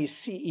we've got these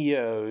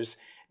CEOs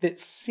that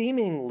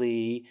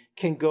seemingly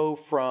can go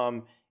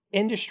from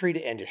industry to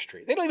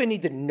industry. They don't even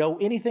need to know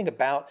anything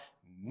about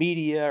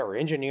media or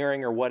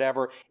engineering or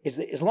whatever.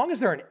 As long as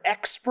they're an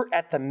expert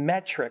at the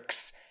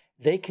metrics,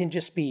 they can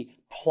just be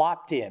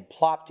plopped in,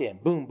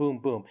 boom, boom,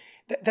 boom.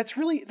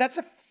 That's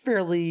a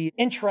fairly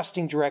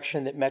interesting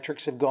direction that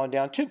metrics have gone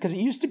down too, because it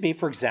used to be,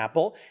 for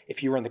example,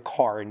 if you were in the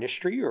car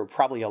industry or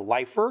probably a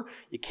lifer,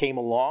 you came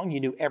along,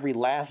 you knew every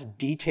last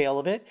detail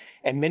of it.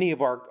 And many of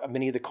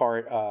the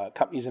car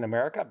companies in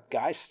America,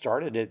 guys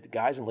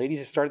and ladies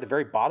that started at the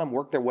very bottom,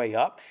 worked their way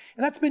up.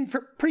 And that's been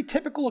pretty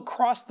typical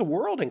across the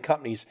world in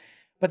companies.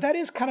 But that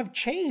is kind of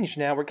changed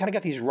now. We're kind of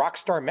got these rock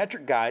star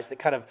metric guys that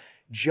kind of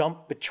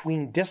jump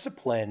between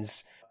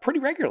disciplines pretty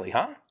regularly,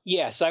 huh?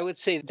 Yes, I would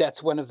say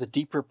that's one of the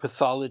deeper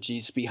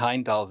pathologies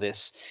behind all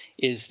this,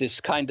 is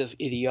this kind of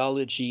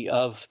ideology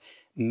of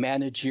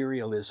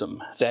managerialism.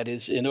 That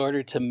is, in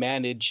order to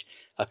manage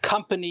a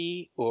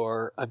company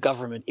or a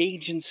government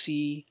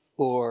agency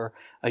or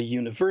a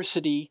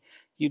university,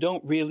 you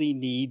don't really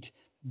need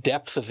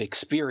depth of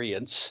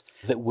experience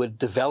that would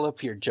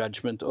develop your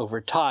judgment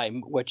over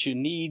time. What you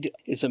need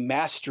is a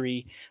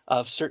mastery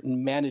of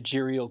certain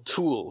managerial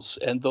tools,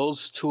 and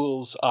those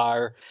tools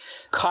are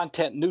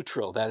content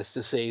neutral. That is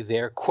to say,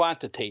 they're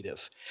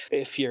quantitative.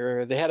 If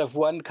you're the head of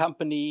one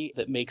company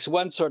that makes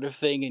one sort of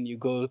thing and you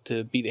go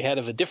to be the head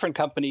of a different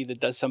company that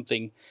does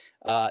something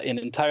in an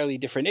entirely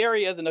different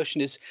area, the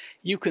notion is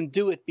you can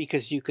do it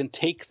because you can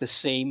take the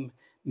same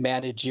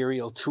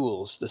managerial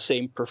tools, the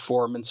same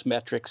performance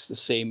metrics, the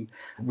same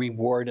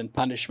reward and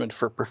punishment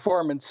for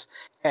performance,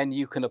 and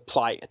you can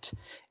apply it.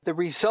 The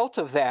result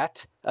of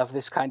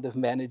this kind of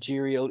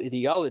managerial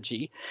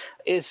ideology,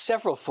 is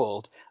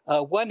severalfold.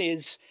 One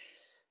is,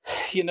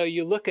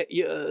 you look at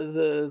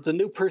the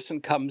new person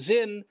comes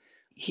in,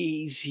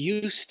 he's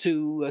used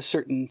to a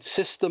certain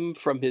system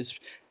from his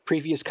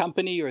previous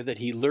company or that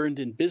he learned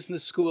in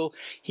business school.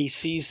 He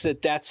sees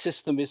that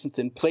system isn't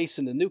in place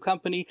in the new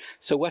company.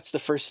 So what's the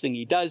first thing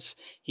he does?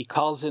 He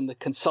calls in the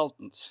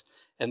consultants,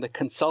 and the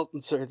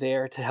consultants are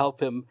there to help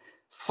him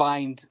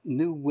find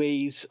new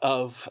ways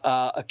of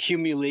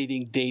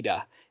accumulating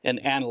data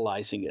and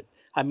analyzing it.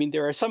 I mean,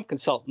 there are some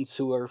consultants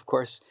who are, of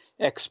course,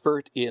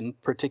 expert in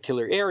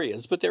particular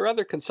areas, but there are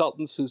other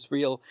consultants whose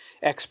real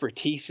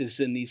expertise is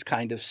in these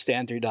kind of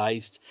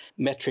standardized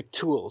metric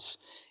tools.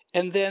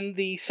 And then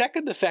the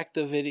second effect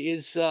of it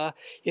is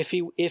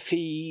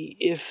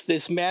if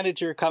this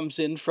manager comes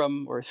in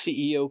from, or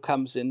CEO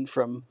comes in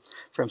from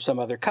some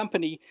other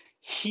company,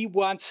 he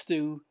wants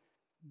to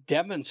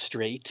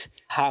demonstrate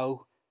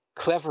how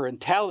clever and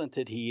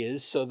talented he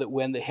is, so that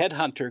when the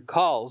headhunter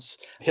calls,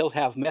 he'll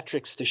have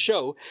metrics to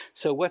show.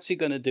 So what's he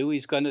going to do?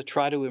 He's going to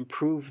try to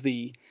improve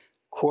the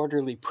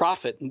quarterly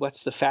profit. And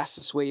what's the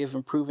fastest way of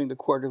improving the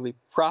quarterly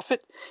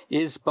profit?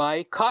 Is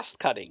by cost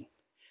cutting.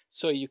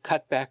 So you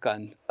cut back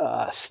on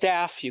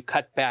staff, you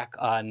cut back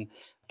on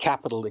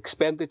capital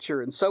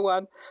expenditure, and so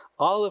on.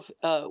 All of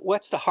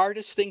what's the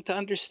hardest thing to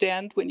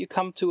understand when you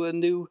come to a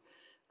new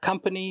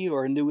company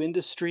or a new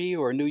industry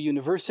or a new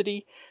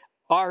university?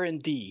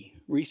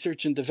 R&D,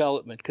 research and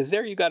development, because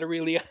there you got to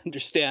really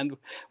understand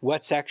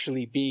what's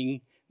actually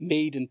being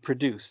made and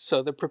produced.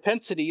 So the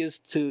propensity is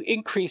to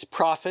increase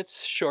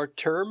profits short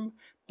term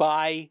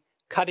by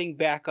cutting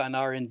back on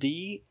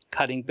R&D,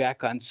 cutting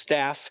back on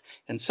staff,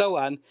 and so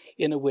on,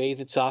 in a way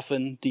that's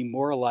often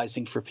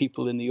demoralizing for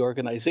people in the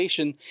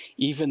organization,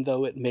 even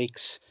though it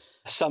makes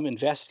some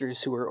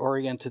investors who are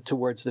oriented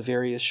towards the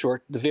very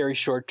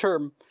short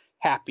term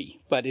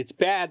happy. But it's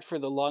bad for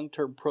the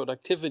long-term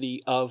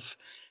productivity of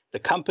the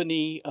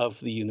company, of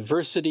the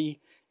university,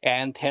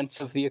 and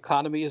hence of the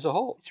economy as a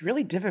whole. It's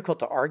really difficult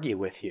to argue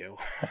with you.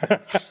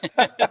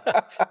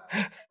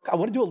 I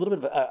want to do a little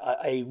bit of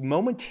a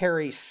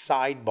momentary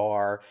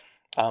sidebar,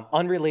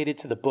 unrelated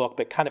to the book,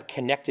 but kind of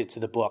connected to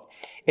the book.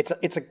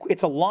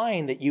 It's a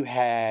line that you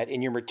had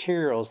in your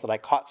materials that I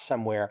caught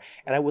somewhere,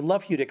 and I would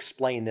love for you to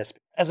explain this.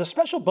 As a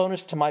special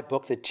bonus to my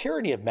book, The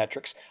Tyranny of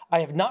Metrics, I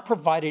have not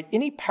provided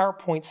any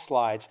PowerPoint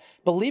slides,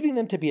 believing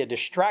them to be a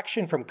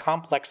distraction from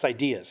complex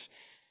ideas.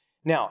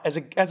 Now, as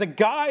a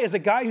guy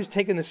who's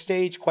taken the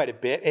stage quite a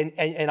bit,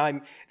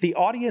 and the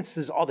audience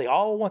is they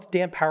all want the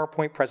damn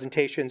PowerPoint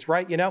presentations,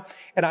 right? You know,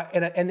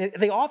 and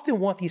they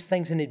often want these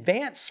things in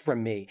advance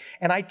from me,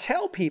 and I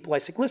tell people, I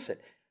say, listen,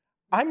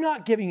 I'm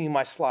not giving you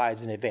my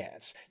slides in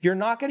advance. You're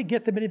not going to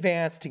get them in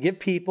advance to give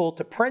people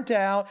to print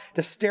out,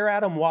 to stare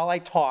at them while I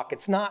talk.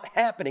 It's not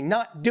happening.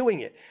 Not doing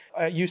it.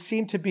 You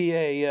seem to be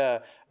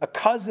a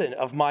cousin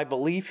of my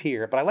belief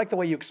here, but I like the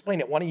way you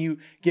explain it. Why don't you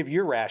give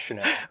your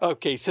rationale?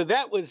 Okay, so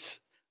that was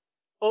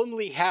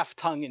only half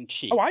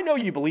tongue-in-cheek. Oh, I know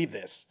you believe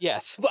this.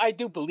 Yes, I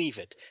do believe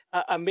it.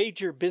 A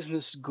major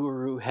business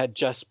guru had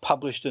just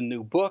published a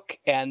new book,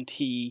 and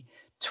he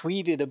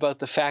tweeted about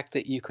the fact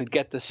that you could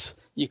get the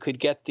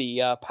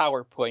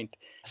PowerPoint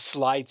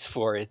slides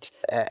for it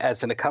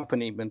as an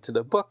accompaniment to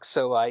the book.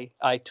 So I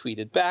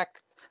tweeted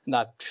back.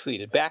 Not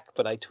tweeted back,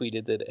 but I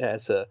tweeted it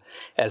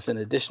as an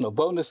additional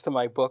bonus to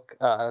my book.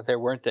 There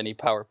weren't any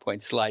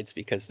PowerPoint slides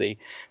because they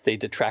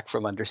detract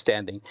from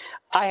understanding.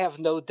 I have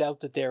no doubt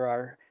that there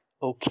are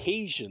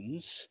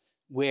occasions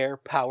where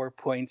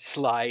PowerPoint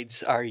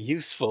slides are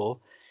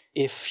useful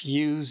if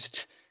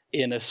used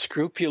in a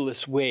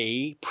scrupulous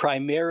way,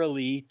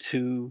 primarily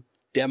to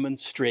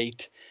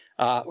demonstrate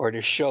or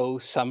to show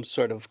some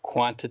sort of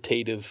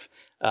quantitative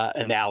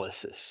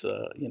analysis,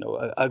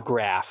 a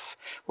graph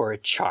or a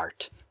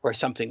chart or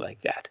something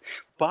like that.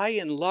 By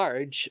and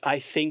large, I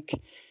think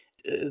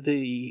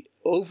the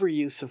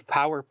overuse of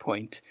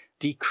PowerPoint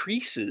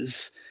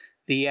decreases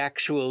the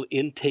actual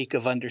intake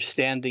of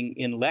understanding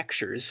in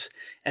lectures.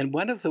 And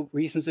one of the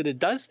reasons that it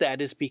does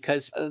that is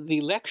because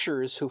the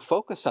lecturers who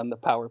focus on the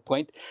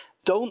PowerPoint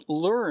don't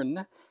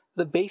learn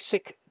the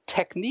basic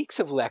techniques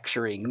of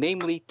lecturing,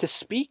 namely to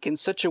speak in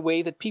such a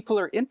way that people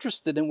are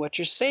interested in what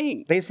you're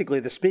saying. Basically,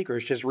 the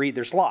speakers just read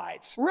their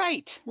slides.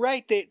 Right.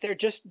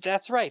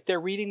 That's right. They're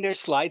reading their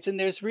slides, and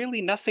there's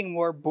really nothing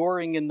more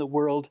boring in the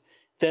world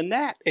than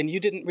that. And you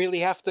didn't really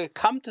have to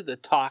come to the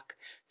talk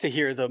to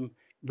hear them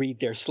read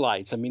their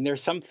slides. I mean,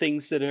 there's some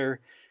things that are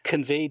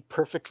conveyed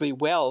perfectly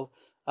well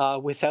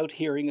without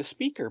hearing a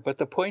speaker. But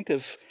the point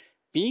of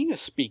being a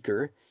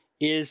speaker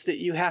is that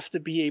you have to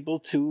be able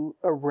to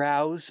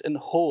arouse and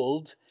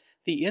hold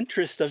the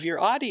interest of your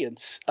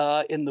audience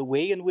in the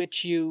way in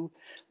which you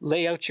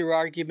lay out your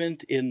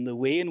argument, in the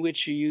way in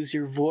which you use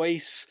your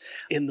voice,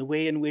 in the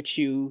way in which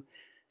you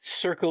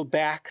circle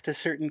back to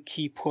certain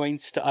key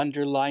points to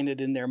underline it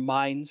in their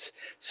minds.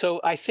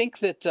 So I think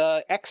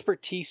that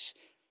expertise,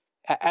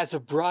 as a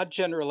broad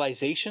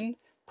generalization,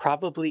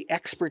 probably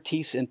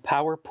expertise in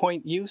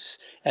PowerPoint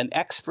use and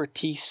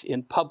expertise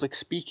in public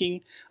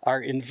speaking are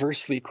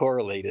inversely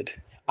correlated.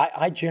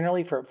 I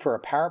generally, for a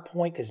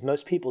PowerPoint, because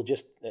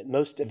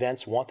most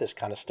events want this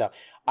kind of stuff,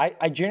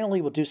 I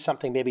generally will do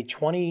something maybe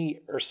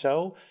 20 or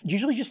so,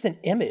 usually just an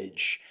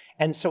image.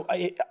 And so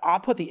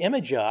I'll put the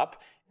image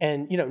up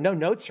and, no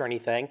notes or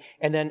anything.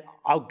 And then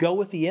I'll go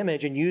with the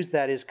image and use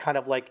that as kind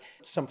of like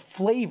some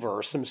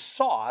flavor, some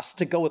sauce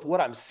to go with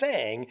what I'm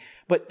saying.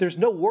 But there's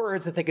no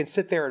words that they can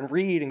sit there and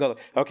read and go,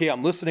 okay,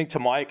 I'm listening to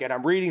Mike and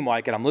I'm reading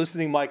Mike and I'm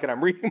listening to Mike and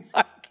I'm reading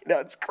Mike.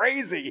 It's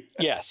crazy.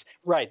 Yes,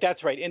 right.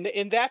 That's right.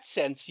 In that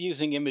sense,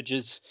 using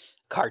images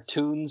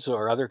cartoons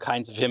or other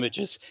kinds of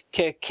images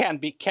can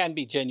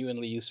be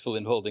genuinely useful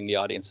in holding the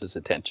audience's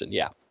attention.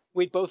 Yeah.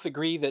 We'd both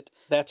agree that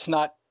that's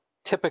not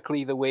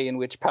typically the way in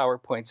which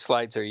PowerPoint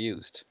slides are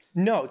used.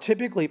 No,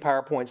 typically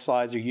PowerPoint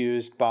slides are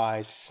used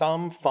by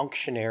some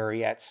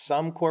functionary at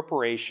some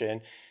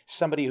corporation,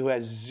 somebody who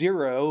has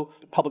zero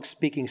public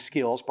speaking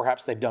skills.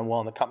 Perhaps they've done well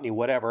in the company,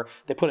 whatever.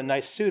 They put a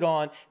nice suit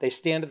on, they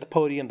stand at the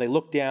podium, they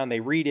look down, they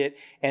read it,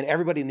 and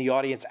everybody in the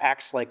audience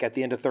acts like at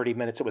the end of 30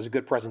 minutes it was a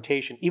good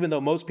presentation, even though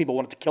most people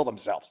wanted to kill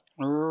themselves.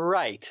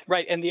 Right.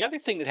 And the other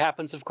thing that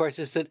happens, of course,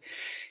 is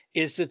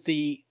that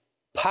the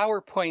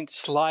PowerPoint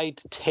slide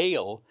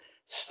tail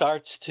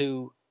starts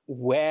to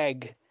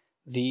wag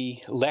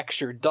the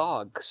lecture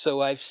dog.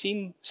 So I've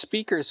seen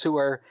speakers who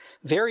are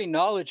very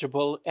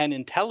knowledgeable and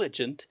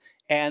intelligent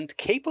and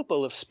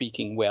capable of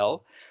speaking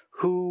well,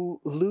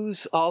 who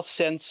lose all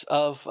sense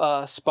of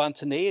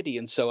spontaneity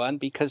and so on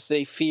because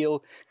they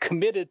feel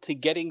committed to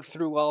getting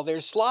through all their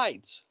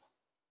slides.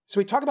 So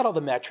we talk about all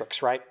the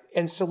metrics, right?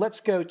 And so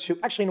let's go to,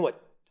 actually, you know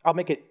what? I'll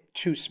make it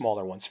two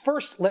smaller ones.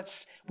 First,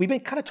 we've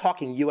been kind of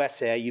talking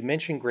USA. You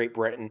mentioned Great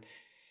Britain.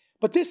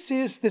 But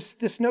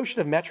this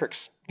notion of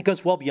metrics, it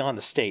goes well beyond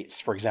the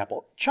States. For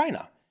example,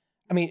 China.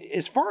 I mean,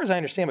 as far as I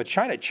understand with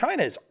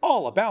China is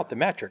all about the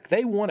metric.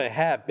 They want to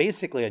have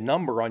basically a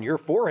number on your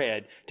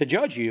forehead to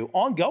judge you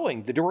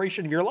ongoing, the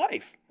duration of your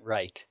life.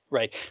 Right.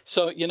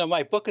 So,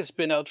 my book has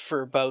been out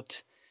for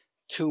about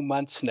 2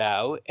 months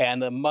now,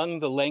 and among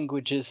the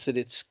languages that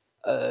it's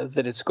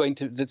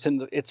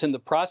in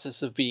the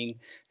process of being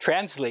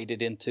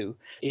translated into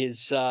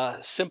is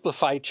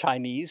simplified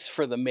Chinese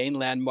for the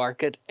mainland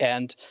market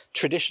and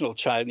traditional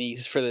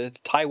Chinese for the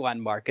Taiwan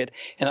market.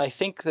 And I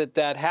think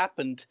that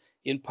happened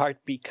in part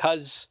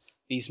because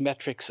these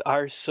metrics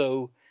are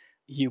so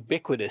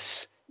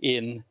ubiquitous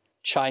in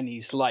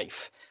Chinese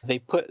life. They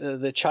put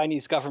the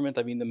Chinese government,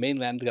 the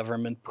mainland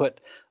government,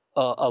 put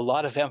a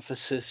lot of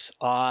emphasis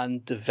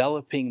on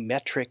developing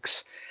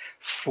metrics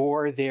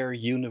for their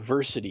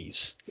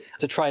universities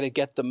to try to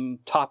get them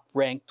top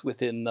ranked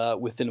within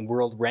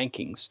world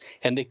rankings.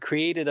 And they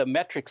created a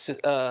metric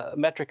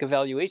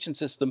evaluation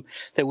system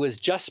that was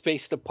just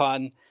based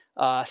upon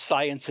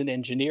science and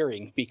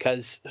engineering,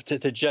 because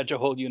to judge a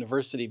whole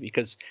university,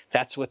 because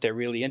that's what they're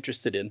really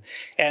interested in.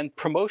 And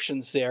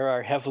promotions there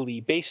are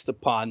heavily based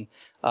upon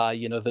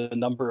the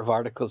number of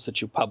articles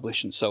that you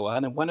publish and so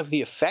on. And one of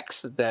the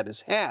effects that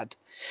has had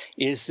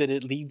is that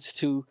it leads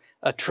to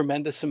a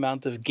tremendous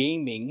amount of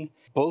gaming,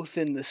 both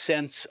in the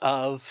sense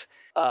of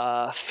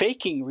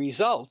faking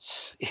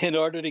results in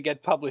order to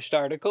get published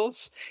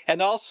articles,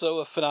 and also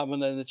a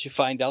phenomenon that you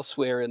find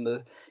elsewhere in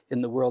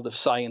the world of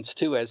science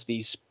too, as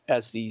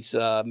these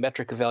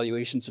metric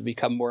evaluations have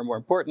become more and more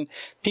important.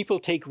 People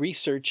take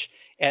research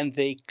and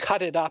they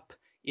cut it up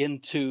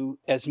into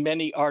as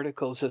many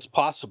articles as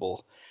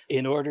possible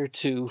in order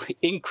to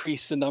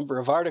increase the number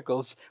of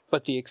articles,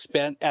 but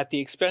at the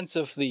expense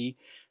of the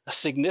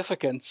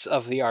significance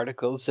of the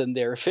articles and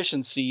their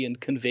efficiency in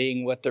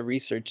conveying what the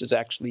research has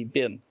actually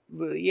been.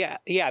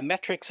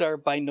 Metrics are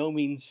by no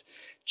means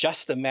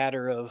just a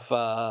matter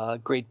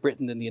of Great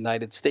Britain and the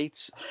United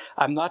States.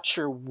 I'm not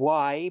sure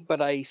why,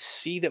 but I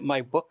see that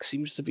my book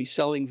seems to be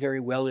selling very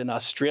well in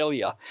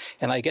Australia,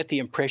 and I get the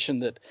impression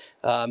that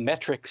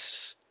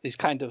metrics, this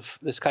kind of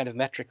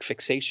metric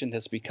fixation,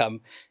 has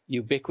become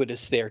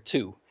ubiquitous there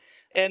too.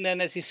 And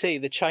then, as you say,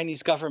 the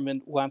Chinese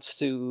government wants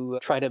to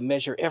try to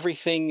measure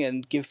everything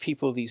and give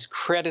people these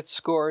credit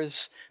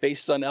scores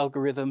based on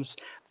algorithms.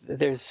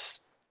 There's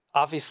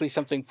obviously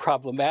something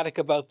problematic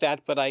about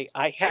that, but I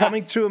have...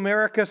 Coming to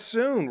America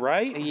soon,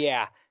 right?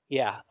 Yeah.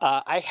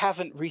 I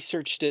haven't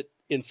researched it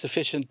in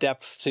sufficient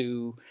depth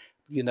to,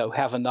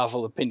 have a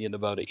novel opinion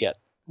about it yet.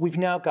 We've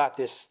now got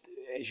this,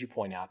 as you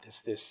point out,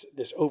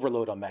 this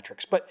overload on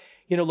metrics. But,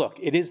 look,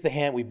 it is the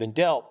hand we've been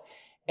dealt.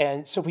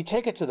 And so if we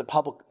take it to the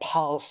public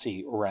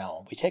policy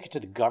realm, we take it to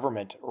the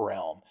government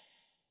realm,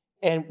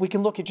 and we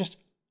can look at just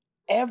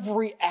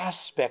every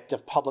aspect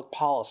of public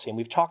policy. And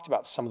we've talked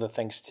about some of the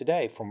things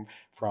today, from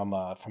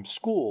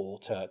school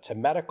to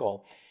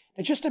medical.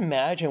 And just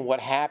imagine what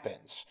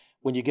happens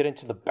when you get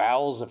into the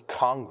bowels of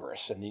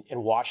Congress in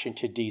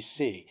Washington,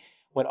 D.C.,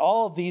 when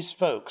all of these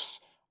folks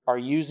are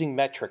using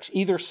metrics.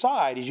 Either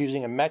side is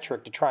using a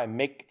metric to try and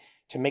make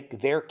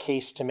their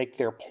case, to make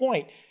their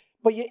point.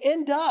 But you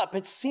end up,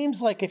 it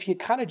seems like if you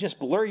kind of just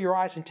blur your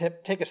eyes and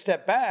take a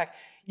step back,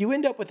 you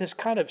end up with this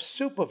kind of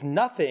soup of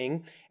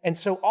nothing. And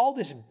so all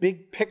this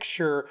big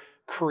picture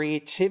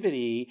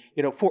creativity,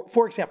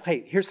 for example,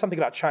 hey, here's something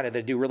about China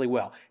that do really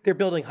well. They're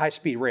building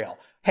high-speed rail.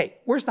 Hey,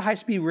 where's the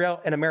high-speed rail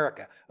in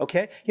America?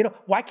 Okay,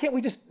 why can't we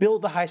just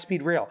build the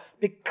high-speed rail?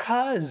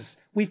 Because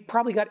we've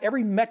probably got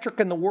every metric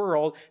in the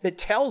world that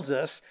tells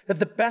us that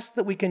the best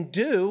that we can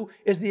do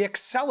is the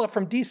Acela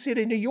from DC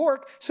to New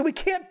York, so we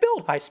can't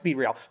build high-speed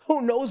rail.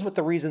 Who knows what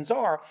the reasons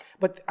are?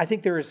 But I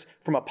think there is,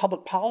 from a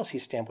public policy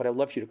standpoint, I'd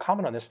love you to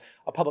comment on this,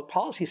 a public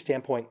policy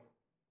standpoint,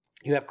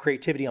 you have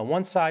creativity on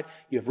one side,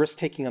 you have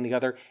risk-taking on the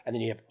other, and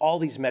then you have all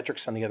these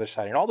metrics on the other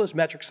side. And all those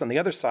metrics on the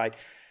other side,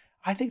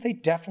 I think they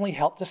definitely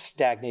help to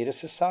stagnate a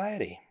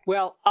society.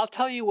 Well, I'll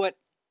tell you what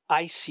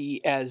I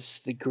see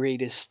as the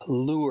greatest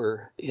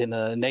lure in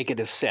a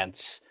negative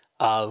sense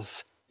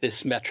of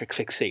this metric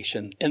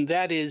fixation. And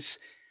that is,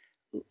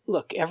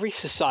 look, every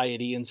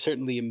society, and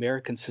certainly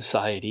American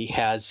society,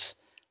 has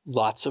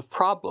lots of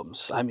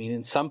problems. I mean,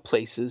 in some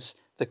places,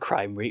 the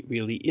crime rate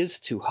really is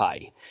too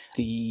high.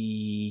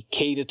 The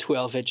K to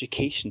 12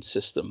 education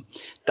system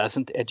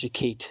doesn't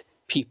educate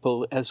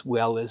people as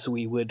well as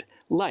we would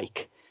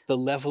like. The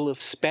level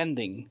of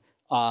spending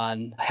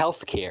on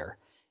healthcare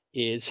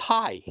is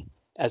high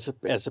as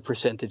a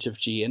percentage of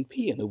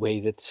GNP in a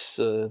way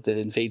that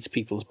invades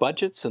people's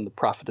budgets and the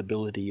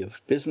profitability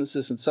of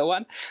businesses and so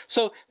on.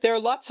 So there are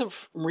lots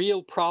of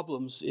real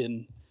problems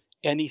in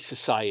any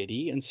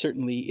society, and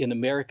certainly in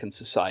American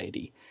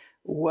society.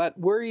 What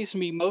worries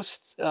me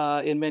most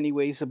in many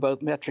ways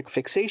about metric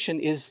fixation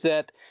is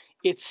that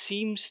it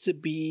seems to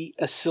be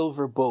a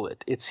silver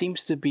bullet. It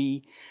seems to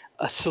be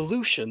a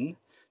solution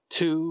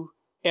to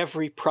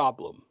every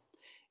problem.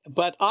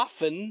 But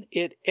often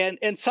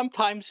and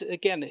sometimes,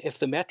 again, if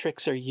the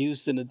metrics are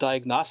used in a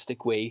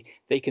diagnostic way,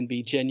 they can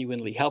be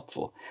genuinely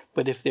helpful.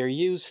 But if they're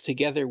used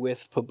together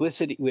with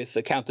publicity, with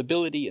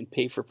accountability and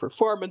pay for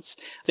performance,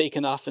 they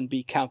can often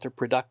be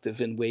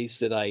counterproductive in ways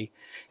that I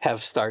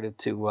have started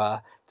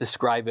to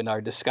describe in our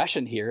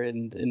discussion here,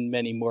 and in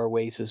many more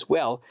ways as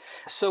well.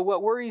 So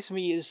what worries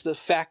me is the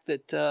fact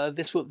that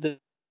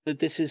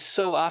this is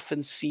so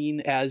often seen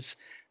as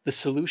the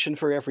solution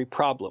for every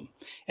problem.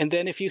 And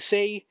then if you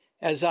say,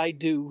 as I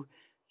do,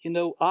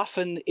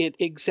 often it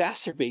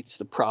exacerbates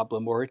the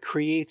problem or it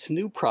creates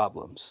new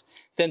problems.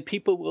 Then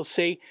people will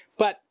say,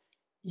 but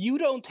you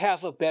don't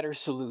have a better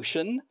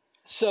solution,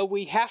 so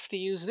we have to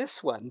use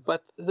this one.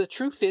 But the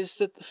truth is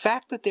that the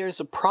fact that there's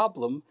a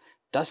problem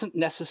doesn't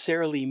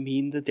necessarily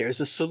mean that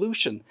there's a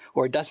solution,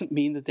 or doesn't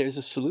mean that there's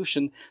a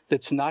solution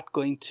that's not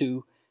going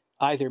to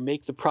either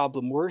make the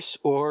problem worse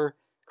or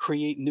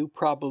create new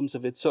problems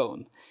of its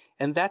own.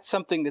 And that's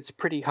something that's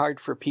pretty hard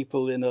for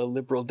people in a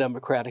liberal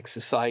democratic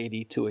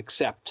society to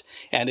accept.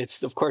 And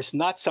it's, of course,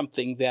 not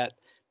something that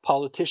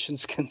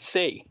politicians can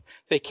say.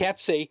 They can't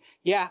say,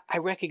 yeah, I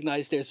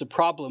recognize there's a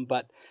problem,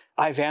 but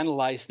I've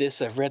analyzed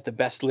this, I've read the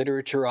best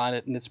literature on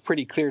it, and it's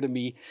pretty clear to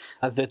me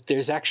that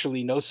there's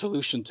actually no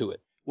solution to it.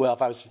 Well,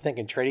 if I was to think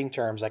in trading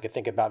terms, I could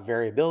think about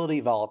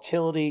variability,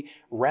 volatility,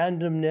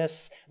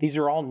 randomness. These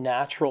are all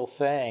natural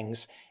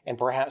things. And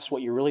perhaps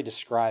what you're really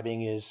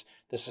describing is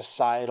the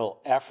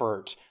societal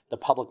effort, the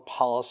public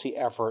policy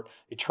effort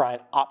to try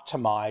and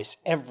optimize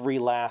every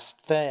last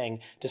thing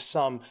to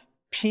some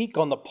peak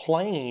on the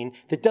plane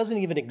that doesn't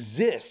even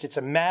exist. It's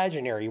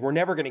imaginary. We're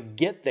never going to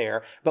get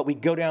there, but we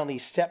go down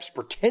these steps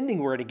pretending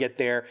we're going to get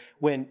there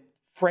when,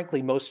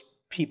 frankly, most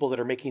people that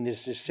are making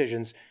these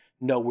decisions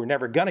know we're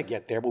never going to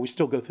get there, but we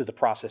still go through the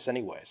process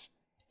anyways.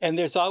 And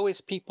there's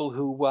always people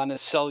who want to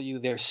sell you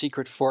their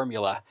secret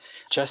formula.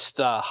 Just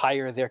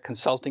hire their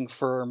consulting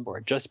firm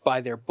or just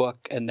buy their book,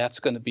 and that's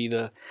going to be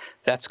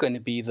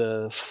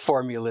the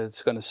formula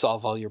that's going to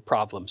solve all your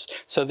problems.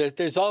 So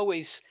there's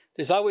always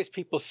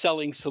people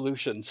selling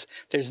solutions.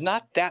 There's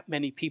not that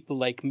many people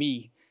like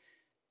me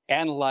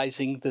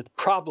analyzing the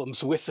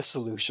problems with the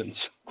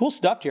solutions. Cool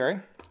stuff,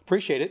 Jerry.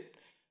 Appreciate it.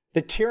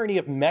 The Tyranny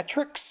of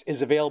Metrics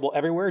is available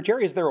everywhere.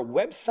 Jerry, is there a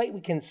website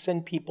we can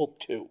send people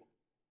to?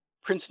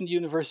 Princeton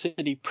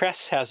University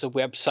Press has a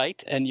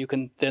website, and you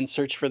can then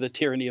search for the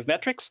Tyranny of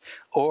Metrics,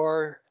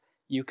 or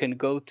you can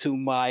go to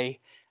my,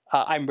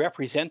 I'm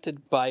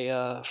represented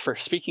by, for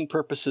speaking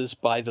purposes,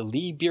 by the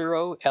Lee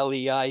Bureau,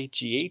 Leigh.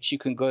 You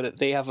can go to,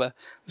 they have a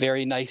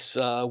very nice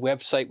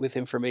website with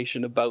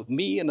information about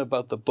me and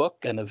about the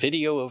book and a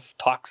video of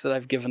talks that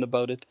I've given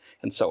about it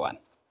and so on.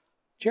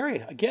 Jerry,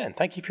 again,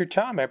 thank you for your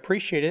time. I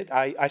appreciate it.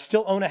 I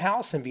still own a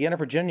house in Vienna,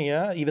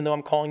 Virginia, even though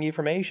I'm calling you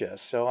from Asia.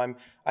 So I'm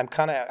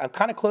kind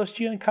of close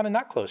to you and kind of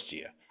not close to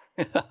you.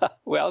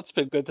 Well, it's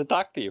been good to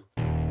talk to you.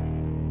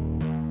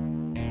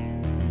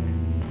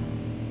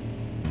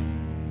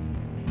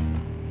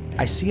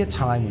 I see a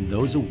time when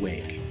those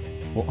awake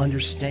will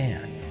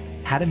understand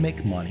how to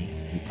make money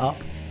in up,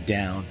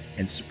 down,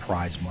 and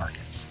surprise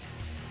markets.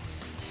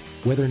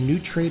 Whether new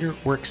trader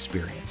or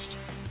experienced,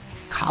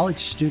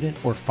 college student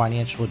or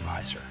financial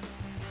advisor,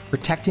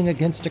 protecting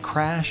against a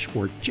crash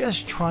or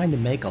just trying to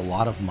make a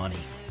lot of money,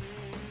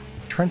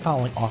 trend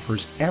following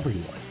offers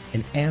everyone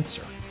an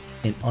answer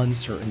in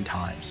uncertain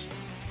times.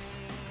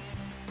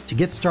 To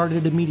get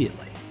started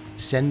immediately,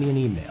 send me an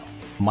email,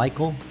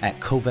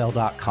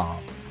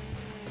 michael@covel.com.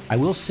 I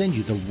will send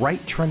you the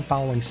right trend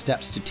following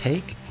steps to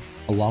take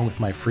along with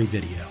my free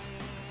video.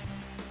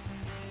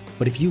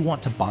 But if you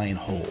want to buy and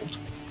hold,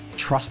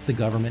 trust the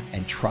government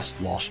and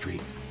trust Wall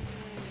Street,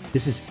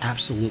 this is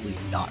absolutely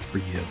not for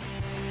you.